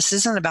this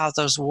isn't about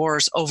those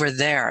wars over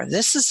there.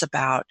 This is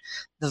about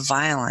the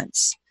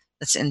violence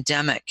that's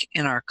endemic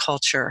in our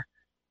culture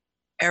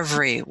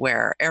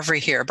everywhere, every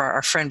here.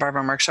 Our friend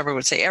Barbara Marx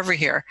would say every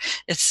here.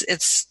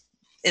 It's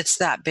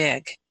that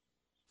big.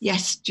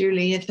 Yes,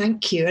 Julie,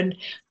 thank you. And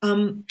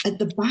at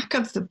the back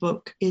of the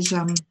book is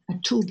a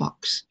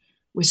toolbox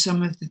with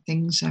some of the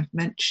things I've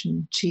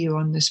mentioned to you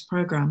on this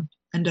program,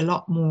 and a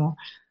lot more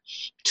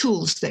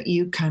tools that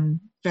you can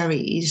very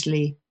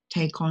easily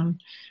take on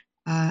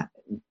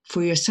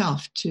for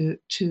yourself to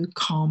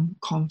calm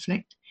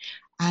conflict.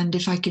 And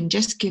if I can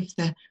just give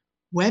the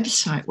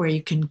website where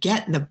you can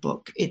get the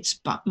book,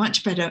 it's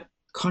much better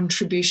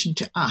contribution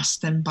to us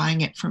than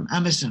buying it from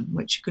Amazon,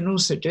 which you can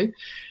also do.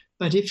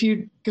 But if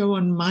you go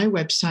on my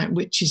website,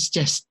 which is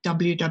just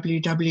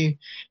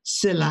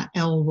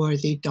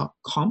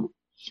www.scillalworthy.com,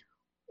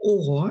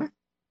 or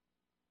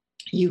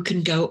you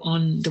can go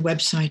on the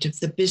website of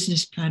the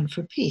Business Plan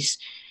for Peace,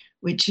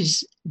 which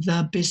is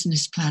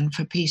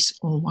thebusinessplanforpeace,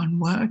 all one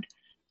word,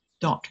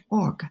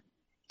 .org.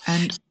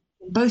 And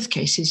in both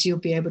cases, you'll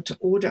be able to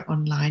order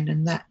online,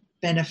 and that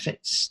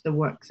benefits the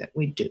work that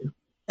we do.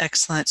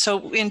 Excellent.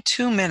 So in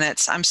 2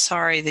 minutes, I'm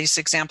sorry, these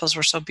examples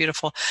were so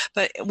beautiful,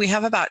 but we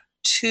have about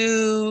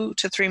 2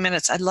 to 3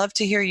 minutes. I'd love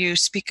to hear you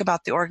speak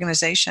about the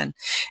organization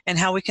and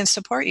how we can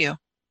support you.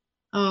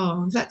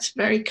 Oh, that's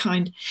very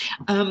kind.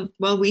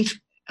 Well,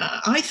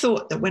 I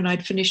thought that when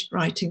I'd finished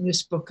writing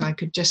this book, I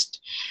could just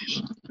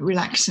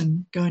relax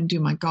and go and do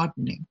my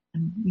gardening.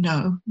 And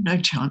no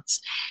chance,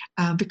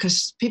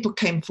 because people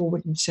came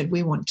forward and said,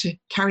 we want to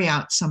carry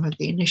out some of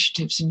the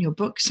initiatives in your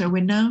book. So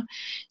we're now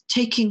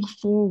taking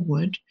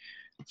forward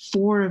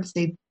 4 of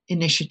the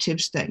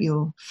initiatives that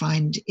you'll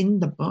find in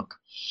the book.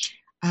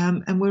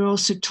 And we're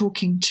also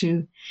talking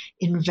to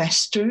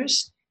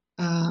investors,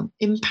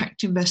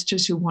 impact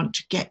investors who want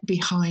to get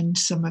behind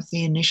some of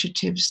the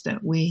initiatives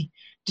that we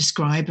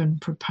describe and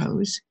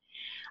propose.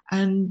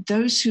 And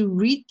those who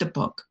read the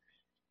book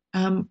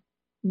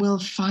will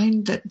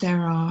find that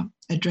there are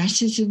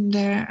addresses in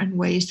there and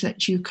ways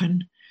that you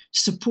can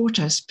support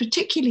us,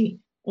 particularly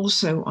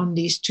also on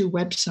these 2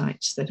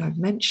 websites that I've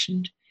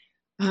mentioned.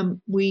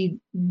 We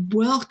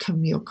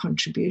welcome your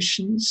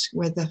contributions,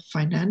 whether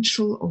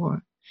financial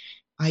or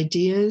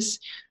ideas,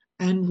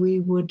 and we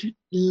would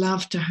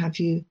love to have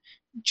you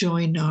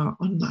join our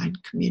online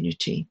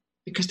community,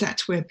 because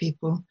that's where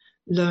people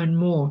learn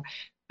more.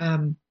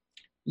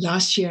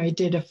 Last year, I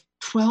did a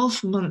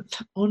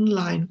 12-month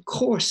online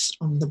course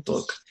on the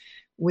book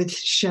with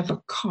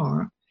Sheva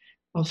Carr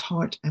of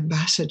Heart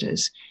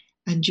Ambassadors,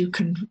 and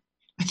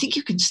I think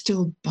you can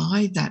still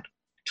buy that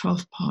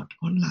 12-part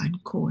online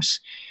course,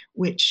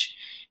 which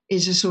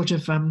is a sort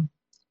of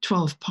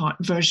 12-part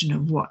version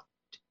of what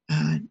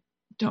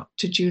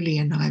Dr. Julie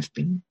and I have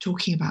been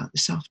talking about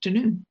this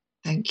afternoon.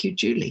 Thank you,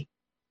 Julie.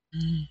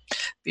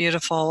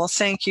 Beautiful. Well,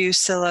 thank you,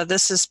 Scilla.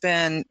 This has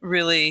been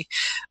really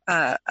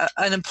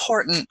an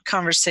important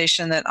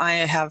conversation that I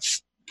have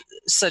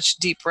such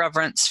deep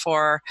reverence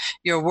for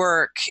your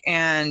work,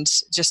 and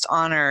just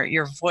honor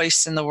your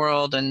voice in the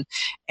world, and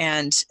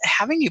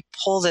having you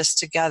pull this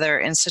together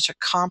in such a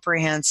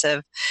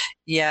comprehensive,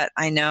 yet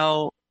I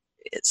know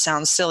it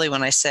sounds silly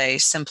when I say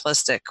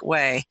simplistic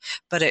way,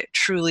 but it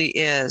truly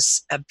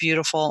is a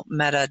beautiful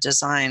meta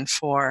design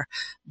for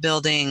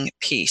building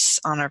peace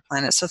on our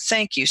planet. So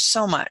thank you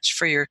so much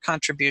for your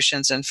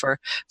contributions and for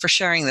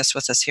sharing this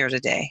with us here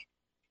today.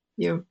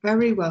 You're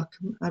very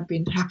welcome. I've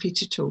been happy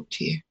to talk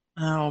to you.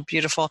 Oh,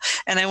 beautiful.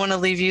 And I want to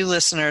leave you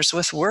listeners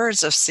with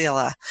words of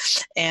Scilla.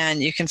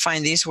 And you can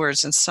find these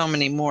words and so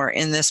many more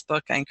in this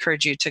book. I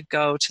encourage you to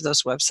go to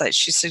those websites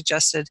she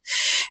suggested.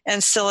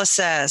 And Scilla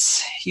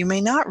says, you may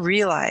not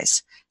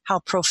realize how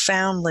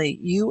profoundly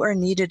you are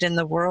needed in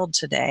the world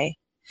today,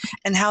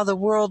 and how the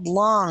world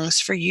longs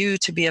for you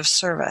to be of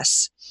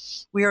service.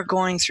 We are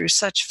going through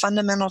such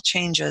fundamental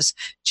changes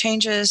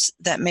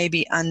that may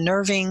be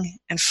unnerving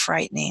and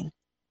frightening,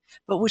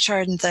 but which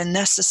are the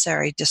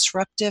necessary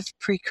disruptive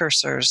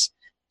precursors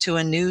to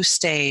a new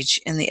stage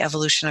in the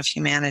evolution of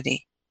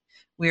humanity.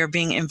 We are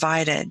being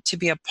invited to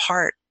be a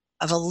part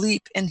of a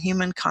leap in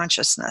human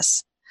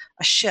consciousness,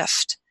 a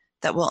shift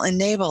that will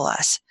enable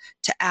us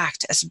to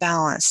act as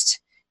balanced,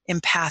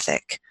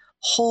 empathic,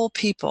 whole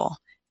people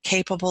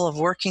capable of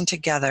working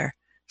together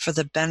for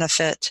the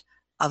benefit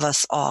of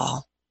us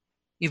all.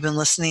 You've been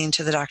listening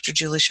to the Dr.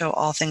 Julie Show,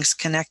 All Things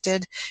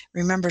Connected.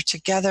 Remember,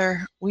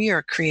 together, we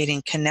are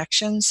creating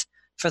connections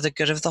for the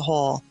good of the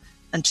whole.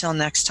 Until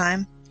next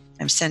time,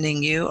 I'm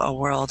sending you a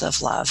world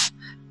of love.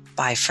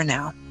 Bye for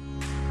now.